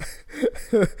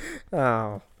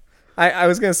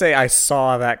was gonna say I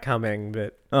saw that coming,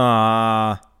 but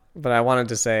I wanted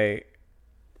to say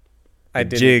I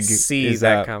didn't jig see is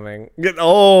that up. coming.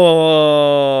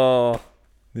 Oh,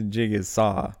 The jig is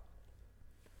Saw.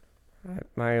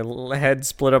 my head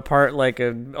split apart like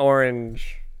an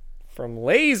orange from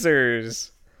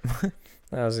lasers. That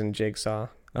was in Jigsaw.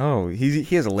 Oh, he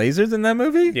has lasers in that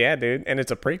movie? Yeah, dude, and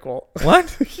it's a prequel.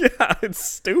 What? Yeah, it's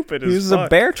stupid He as uses a fuck.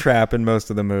 bear trap in most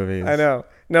of the movies. I know.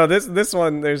 No, this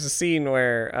one, there's a scene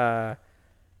where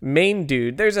main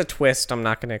dude, there's a twist I'm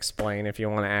not going to explain if you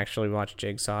want to actually watch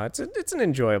Jigsaw. It's an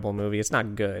enjoyable movie. It's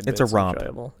not good. It's but a romp.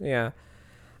 Enjoyable. Yeah.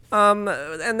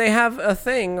 And they have a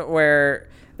thing where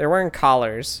they're wearing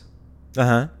collars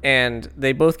Uh-huh. and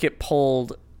they both get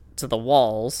pulled to the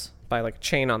walls by like a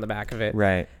chain on the back of it.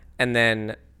 Right. And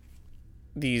then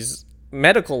these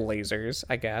medical lasers,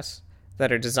 I guess,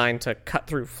 that are designed to cut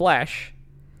through flesh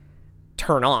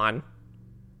turn on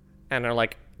and are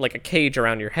like a cage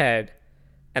around your head,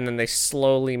 and then they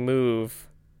slowly move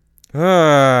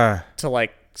to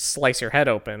like slice your head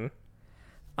open.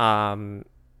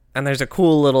 And there's a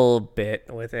cool little bit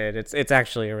with it. It's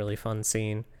actually a really fun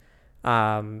scene.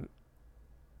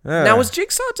 Now, was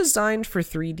Jigsaw designed for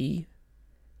 3D?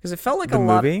 Because it felt like The a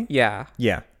lot. movie? Yeah.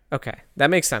 Yeah. Okay, that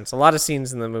makes sense. A lot of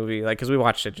scenes in the movie, like, because we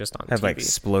watched it just on Have TV. like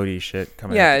explodey shit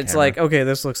coming Yeah, out the it's camera. like, okay,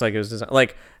 this looks like it was designed.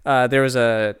 Like, there was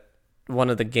one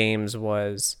of the games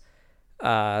was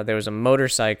there was a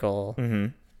motorcycle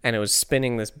and it was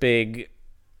spinning this big,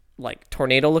 like,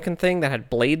 tornado-looking thing that had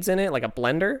blades in it, like a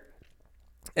blender,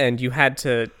 and you had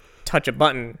to touch a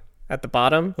button at the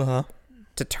bottom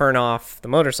to turn off the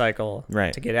motorcycle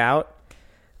Right. to get out.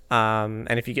 And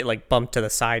if you get like bumped to the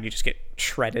side, you just get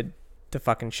shredded to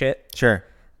fucking shit. Sure.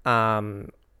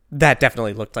 That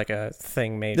definitely looked like a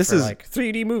thing made This for is- like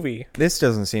 3D movie. This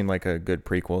doesn't seem like a good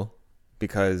prequel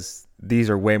because these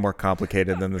are way more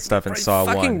complicated than the stuff in Saw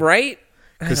Fucking 1. right?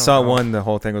 Because Saw 1, the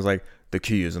whole thing was like, the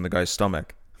key is in the guy's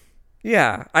stomach.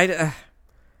 Yeah, It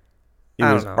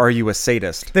I was, don't know. are you a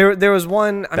sadist? there was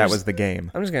one. That was the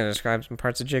game. I'm just gonna describe some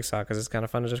parts of Jigsaw because it's kind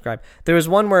of fun to describe. There was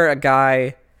one where a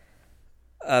guy,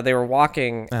 they were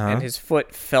walking and his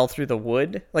foot fell through the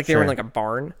wood, like they were in Sure. like a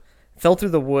barn, fell through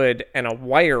the wood, and a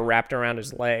wire wrapped around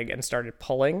his leg and started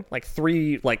pulling, like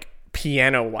 3 like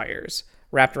piano wires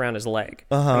wrapped around his leg.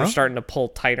 And were starting to pull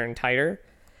tighter and tighter,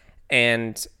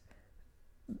 and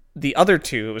the other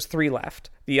 2, it was 3 left.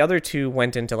 The other 2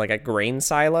 went into like a grain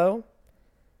silo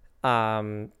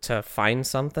to find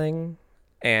something,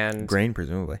 and Grain,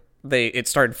 presumably. it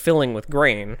started filling with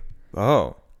grain.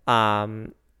 Oh.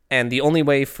 And the only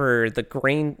way for the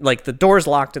grain, like the doors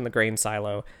locked in the grain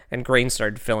silo, and grain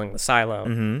started filling the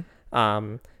silo.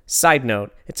 Side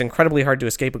note, it's incredibly hard to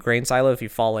escape a grain silo if you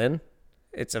fall in.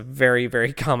 It's a very,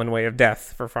 very common way of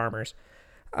death for farmers.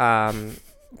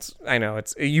 I know,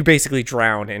 you basically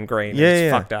drown in grain. Yeah, and it's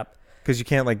yeah. fucked up. Because you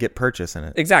can't like get purchase in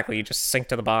it. Exactly, you just sink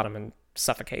to the bottom and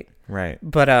suffocate. Right.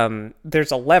 But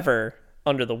there's a lever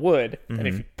under the wood, and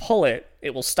if you pull it,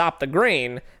 it will stop the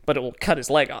grain, but it will cut his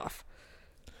leg off.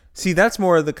 See, that's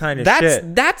more of the kind of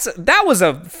shit. That was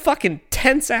a fucking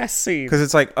tense ass scene. Because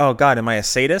it's like, oh God, am I a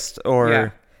sadist? Or Yeah.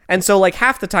 And so like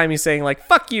half the time he's saying like,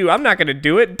 fuck you, I'm not gonna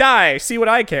do it, die, see what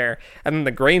I care. And then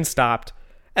the grain stopped,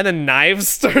 and then knives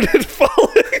started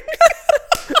falling.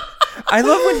 I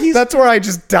love when he's That's where I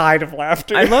just died of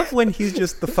laughter. I love when he's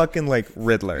just the fucking like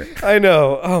Riddler. I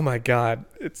know. Oh my god.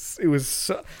 It was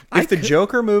so If the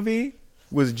Joker movie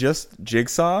was just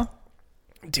Jigsaw,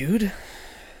 dude.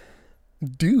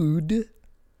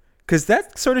 because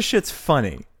that sort of shit's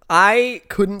funny. I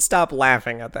couldn't stop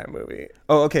laughing at that movie.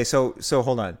 Oh, okay. So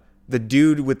hold on. The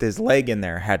dude with his leg in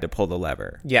there had to pull the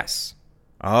lever. Yes.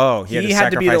 Oh, he had to He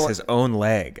had to be the sacrifice one- his own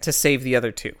leg. To save the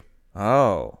other 2.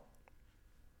 Oh,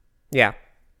 Yeah.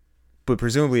 but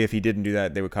presumably, if he didn't do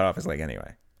that, they would cut off his leg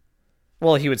anyway.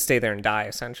 Well, he would stay there and die,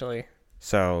 essentially.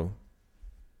 So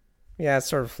Yeah, it's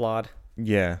sort of flawed.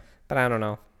 yeah, But I don't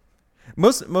know.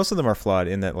 most of them are flawed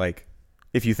in that, like,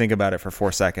 if you think about it for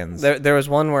 4 seconds, There was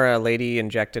one where a lady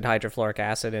injected hydrofluoric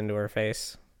acid into her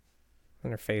face,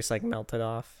 and her face like melted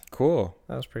off. cool.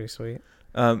 That was pretty sweet.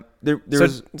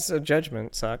 So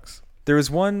Judgment sucks. there was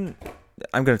one.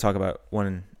 I'm going to talk about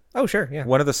one. Oh sure, yeah.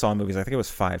 One of the Saw movies. I think it was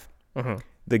 5.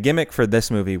 The gimmick for this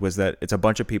movie was that it's a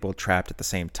bunch of people trapped at the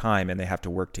same time, and they have to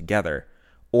work together,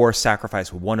 or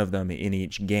sacrifice one of them in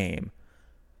each game.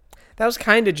 That was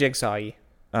kind of Jigsaw-y.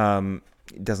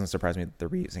 It doesn't surprise me that they're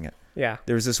reusing it. Yeah.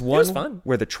 There was this was one fun.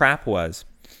 where the trap was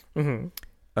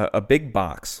a big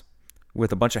box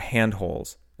with a bunch of hand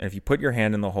holes, and if you put your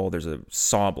hand in the hole, there's a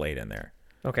saw blade in there,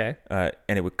 Okay.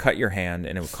 and it would cut your hand,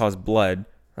 and it would cause blood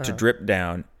to drip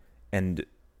down, and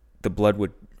the blood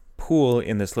would pool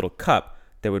in this little cup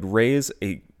that would raise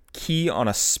a key on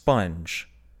a sponge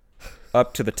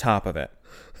up to the top of it.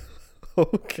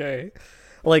 Okay.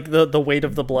 Like the weight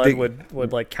of the blood The-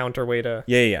 would like counterweight a.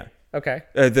 Yeah. Okay.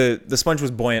 The sponge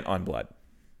was buoyant on blood,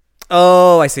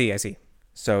 Oh, I see.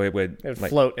 so it would It would like,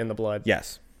 float in the blood.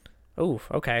 yes. Oh,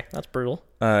 okay. That's brutal.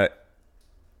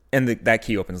 And that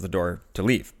key opens the door to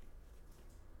leave.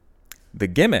 The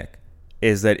gimmick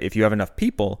is that if you have enough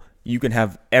people, you can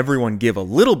have everyone give a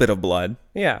little bit of blood,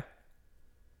 Yeah.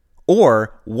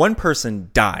 or one person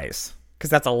dies. Because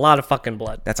that's a lot of fucking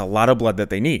blood. That's a lot of blood that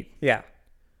they need, Yeah.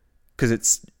 because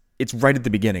it's right at the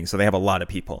beginning, so they have a lot of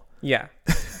people. Yeah.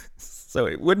 So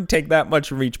it wouldn't take that much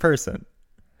from each person.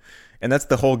 And that's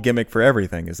the whole gimmick for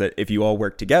everything, is that if you all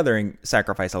work together and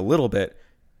sacrifice a little bit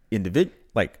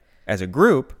like as a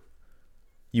group,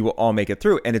 you will all make it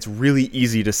through. And it's really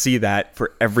easy to see that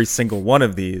for every single one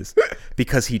of these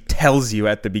because he tells you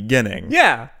at the beginning.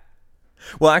 Yeah.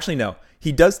 Well, actually, no.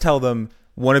 He does tell them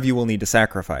one of you will need to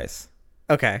sacrifice.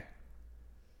 Okay.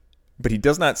 But he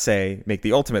does not say make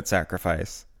the ultimate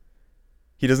sacrifice.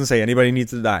 He doesn't say anybody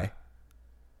needs to die.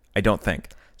 I don't think.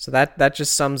 So that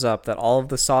just sums up that all of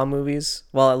the Saw movies,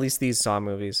 well, at least these Saw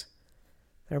movies,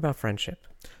 they're about friendship.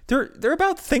 They're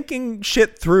about thinking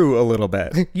shit through a little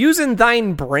bit. Using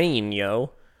thine brain,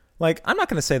 yo. Like, I'm not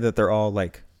going to say that they're all,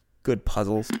 like, good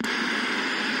puzzles.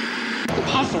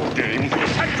 Puzzle game for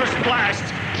Tetris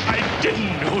Blast. I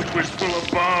didn't know it was full of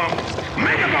bombs.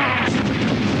 Mega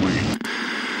bombs!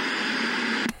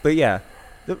 But yeah,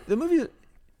 the movies...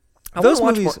 Those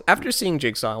movies... After seeing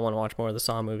Jigsaw, I want to watch more of the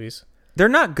Saw movies. They're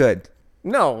not good.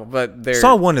 No, but they're...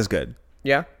 Saw 1 is good.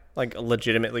 Yeah? Like a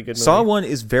legitimately good movie? Saw 1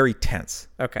 is very tense.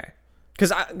 Okay.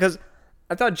 Because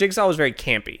I thought Jigsaw was very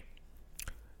campy.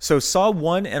 So Saw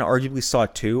 1 and arguably Saw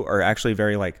 2 are actually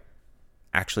very, like,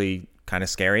 actually kind of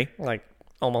scary. Like,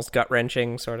 almost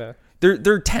gut-wrenching, sort of.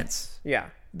 They're tense. Yeah.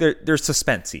 They're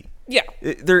suspensey. Yeah.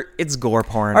 It's gore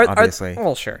porn, obviously.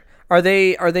 Well, sure. Are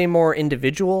they more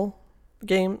individual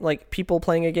game? Like, people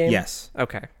playing a game? Yes.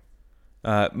 Okay.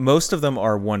 Most of them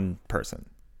are one person.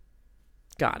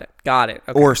 Got it.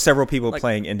 Okay. Or several people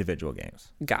playing individual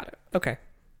games. Got it. Okay.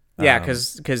 Yeah,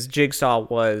 because Jigsaw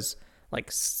was like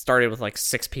started with like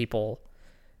 6 people,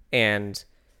 and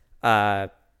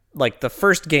like the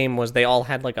first game was they all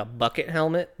had like a bucket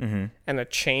helmet and a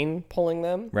chain pulling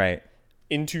them Right.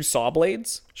 into saw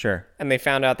blades, Sure. and they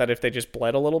found out that if they just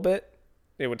bled a little bit,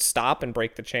 it would stop and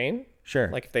break the chain. Sure.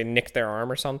 Like if they nicked their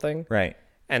arm or something. Right.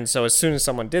 And so as soon as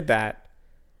someone did that,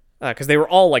 because they were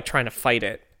all like trying to fight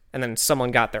it, and then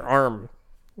someone got their arm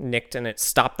nicked and it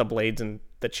stopped the blades and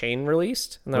the chain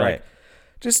released. And they're Right. like,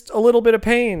 just a little bit of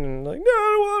pain. And like, no,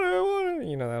 I want it.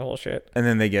 You know, that whole shit. And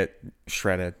then they get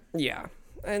shredded. Yeah.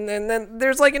 And then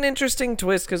there's like an interesting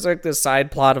twist because like the side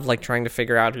plot of like trying to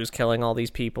figure out who's killing all these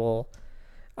people.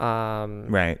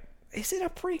 Right. Is it a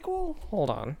prequel? Hold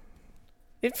on.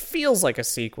 It feels like a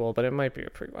sequel, but it might be a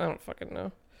prequel. I don't fucking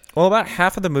know. Well, about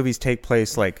half of the movies take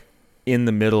place like in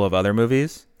the middle of other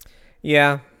movies.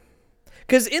 Yeah.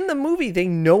 Because in the movie, they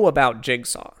know about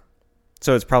Jigsaw.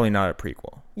 So it's probably not a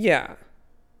prequel. Yeah.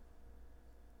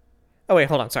 Oh, wait,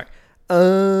 hold on. Sorry.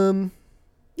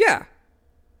 Yeah.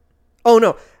 Oh,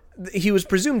 no. He was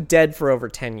presumed dead for over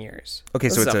 10 years. Okay,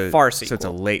 This so is it's a far sequel. So it's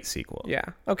a late sequel. Yeah.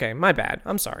 Okay, my bad.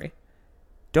 I'm sorry.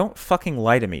 Don't fucking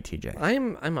lie to me, TJ.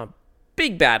 I'm a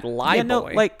big bad lie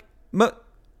boy. like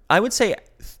I would say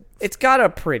It's got a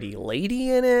pretty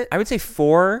lady in it.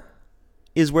 4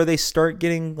 is where they start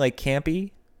getting like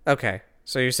campy. Okay.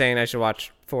 So you're saying I should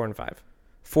watch 4 and 5?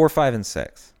 4, 5, and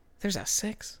 6. There's a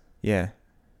 6? Yeah.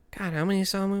 God, how many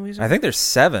Saw movies are I think there's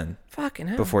 7 Fucking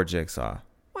hell. before Jigsaw.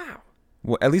 Wow.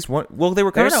 Well, at least one. Well, they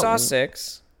were coming There's out. Saw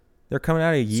 6. They're coming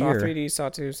out a year. Saw 3D, Saw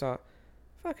 2, Saw...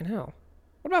 Fucking hell.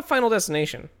 What about Final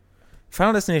Destination?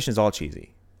 Final Destination is all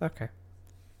cheesy. Okay.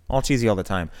 All cheesy all the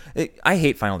time. I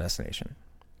hate Final Destination.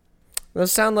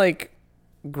 Those sound like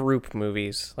group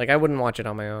movies. Like, I wouldn't watch it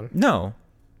on my own. No.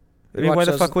 I mean, Watch why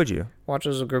the those- fuck would you? Watch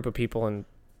as a group of people and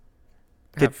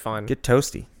have fun. Get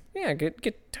toasty. Yeah,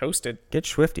 get toasted. Get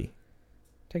swifty.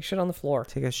 Take shit on the floor.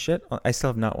 Take a shit. I still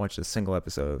have not watched a single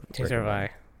episode of Rick Neither and have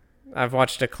Morty. I. I've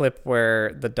watched a clip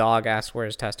where the dog asked where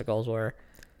his testicles were.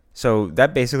 So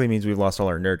that basically means we've lost all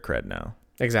our nerd cred now.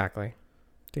 Exactly.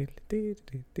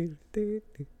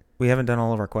 We haven't done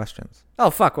all of our questions. Oh,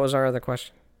 fuck. What was our other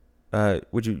question?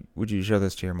 Would you show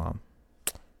this to your mom?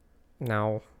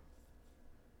 No.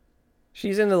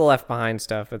 She's into the Left Behind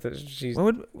stuff, but she's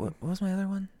What was my other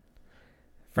one?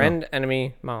 friend,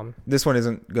 enemy, mom. This one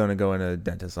isn't going to go in a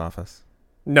dentist's office.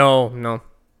 No.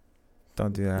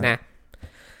 Don't do that. Nah.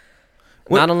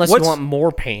 What- Not unless you what's- want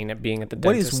more pain at being at the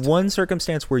What dentist. is one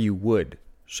circumstance where you would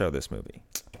show this movie?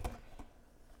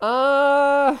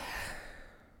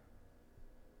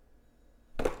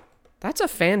 That's a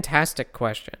fantastic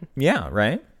question. Yeah,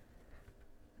 right?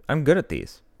 I'm good at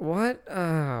these. What?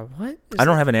 What? I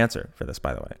don't have an answer for this,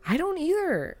 by the way. I don't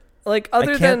either. Like,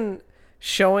 other can't- than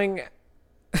showing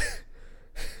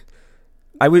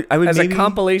I would as maybe, a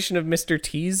compilation of Mr.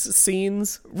 T's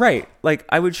scenes. right. Like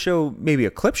I would show maybe a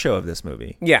clip show of this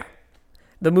movie. Yeah.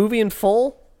 The movie in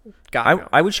full? God, no.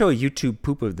 I would show a YouTube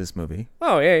poop of this movie.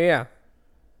 Oh, yeah.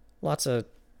 Lots of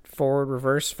forward,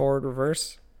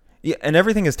 reverse. Yeah, and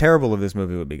everything is terrible of this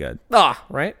movie would be good. Ah,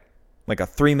 right? Like a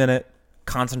 3-minute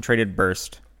concentrated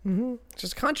burst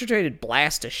Just concentrated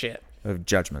blast of shit. Of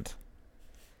judgment.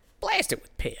 Blast it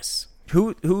with piss.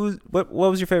 What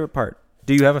was your favorite part?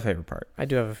 Do you have a favorite part? I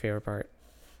do have a favorite part.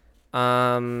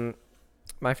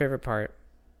 My favorite part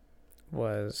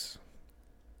was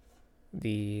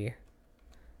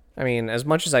as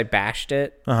much as I bashed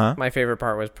it, my favorite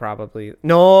part was probably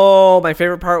my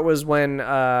favorite part was when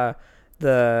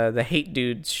the hate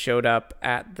dudes showed up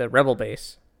at the rebel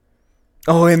base.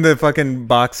 Oh, in the fucking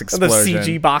box explosion. The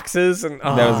CG boxes and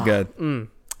that was good.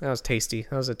 That was tasty.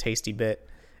 That was a tasty bit.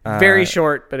 Very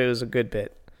short, but it was a good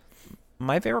bit.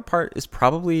 My favorite part is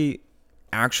probably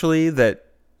actually that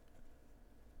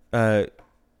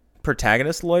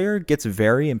protagonist lawyer gets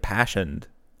very impassioned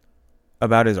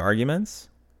about his arguments.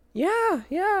 Yeah.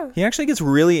 He actually gets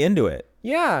really into it.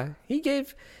 Yeah, he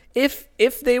gave if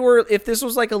this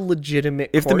was like a legitimate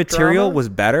if the court material drama, was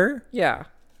better, yeah,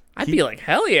 I'd be like,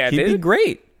 hell yeah, he'd dude. be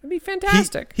great. It'd be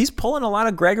fantastic. He's pulling a lot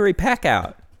of Gregory Peck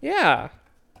out. Yeah.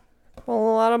 Pulling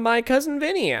a lot of My Cousin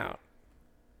Vinny out.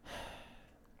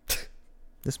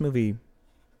 This movie,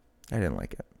 I didn't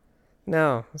like it.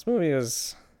 No, this movie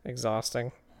was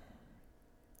exhausting.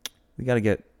 We gotta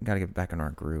get back in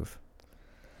our groove.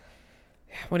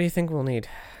 What do you think we'll need?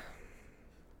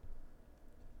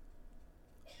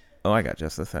 Oh, I got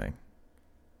just the thing.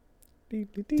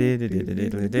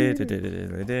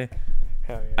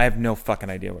 I have no fucking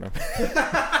idea what I'm.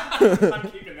 I'm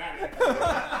keeping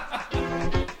that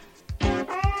in.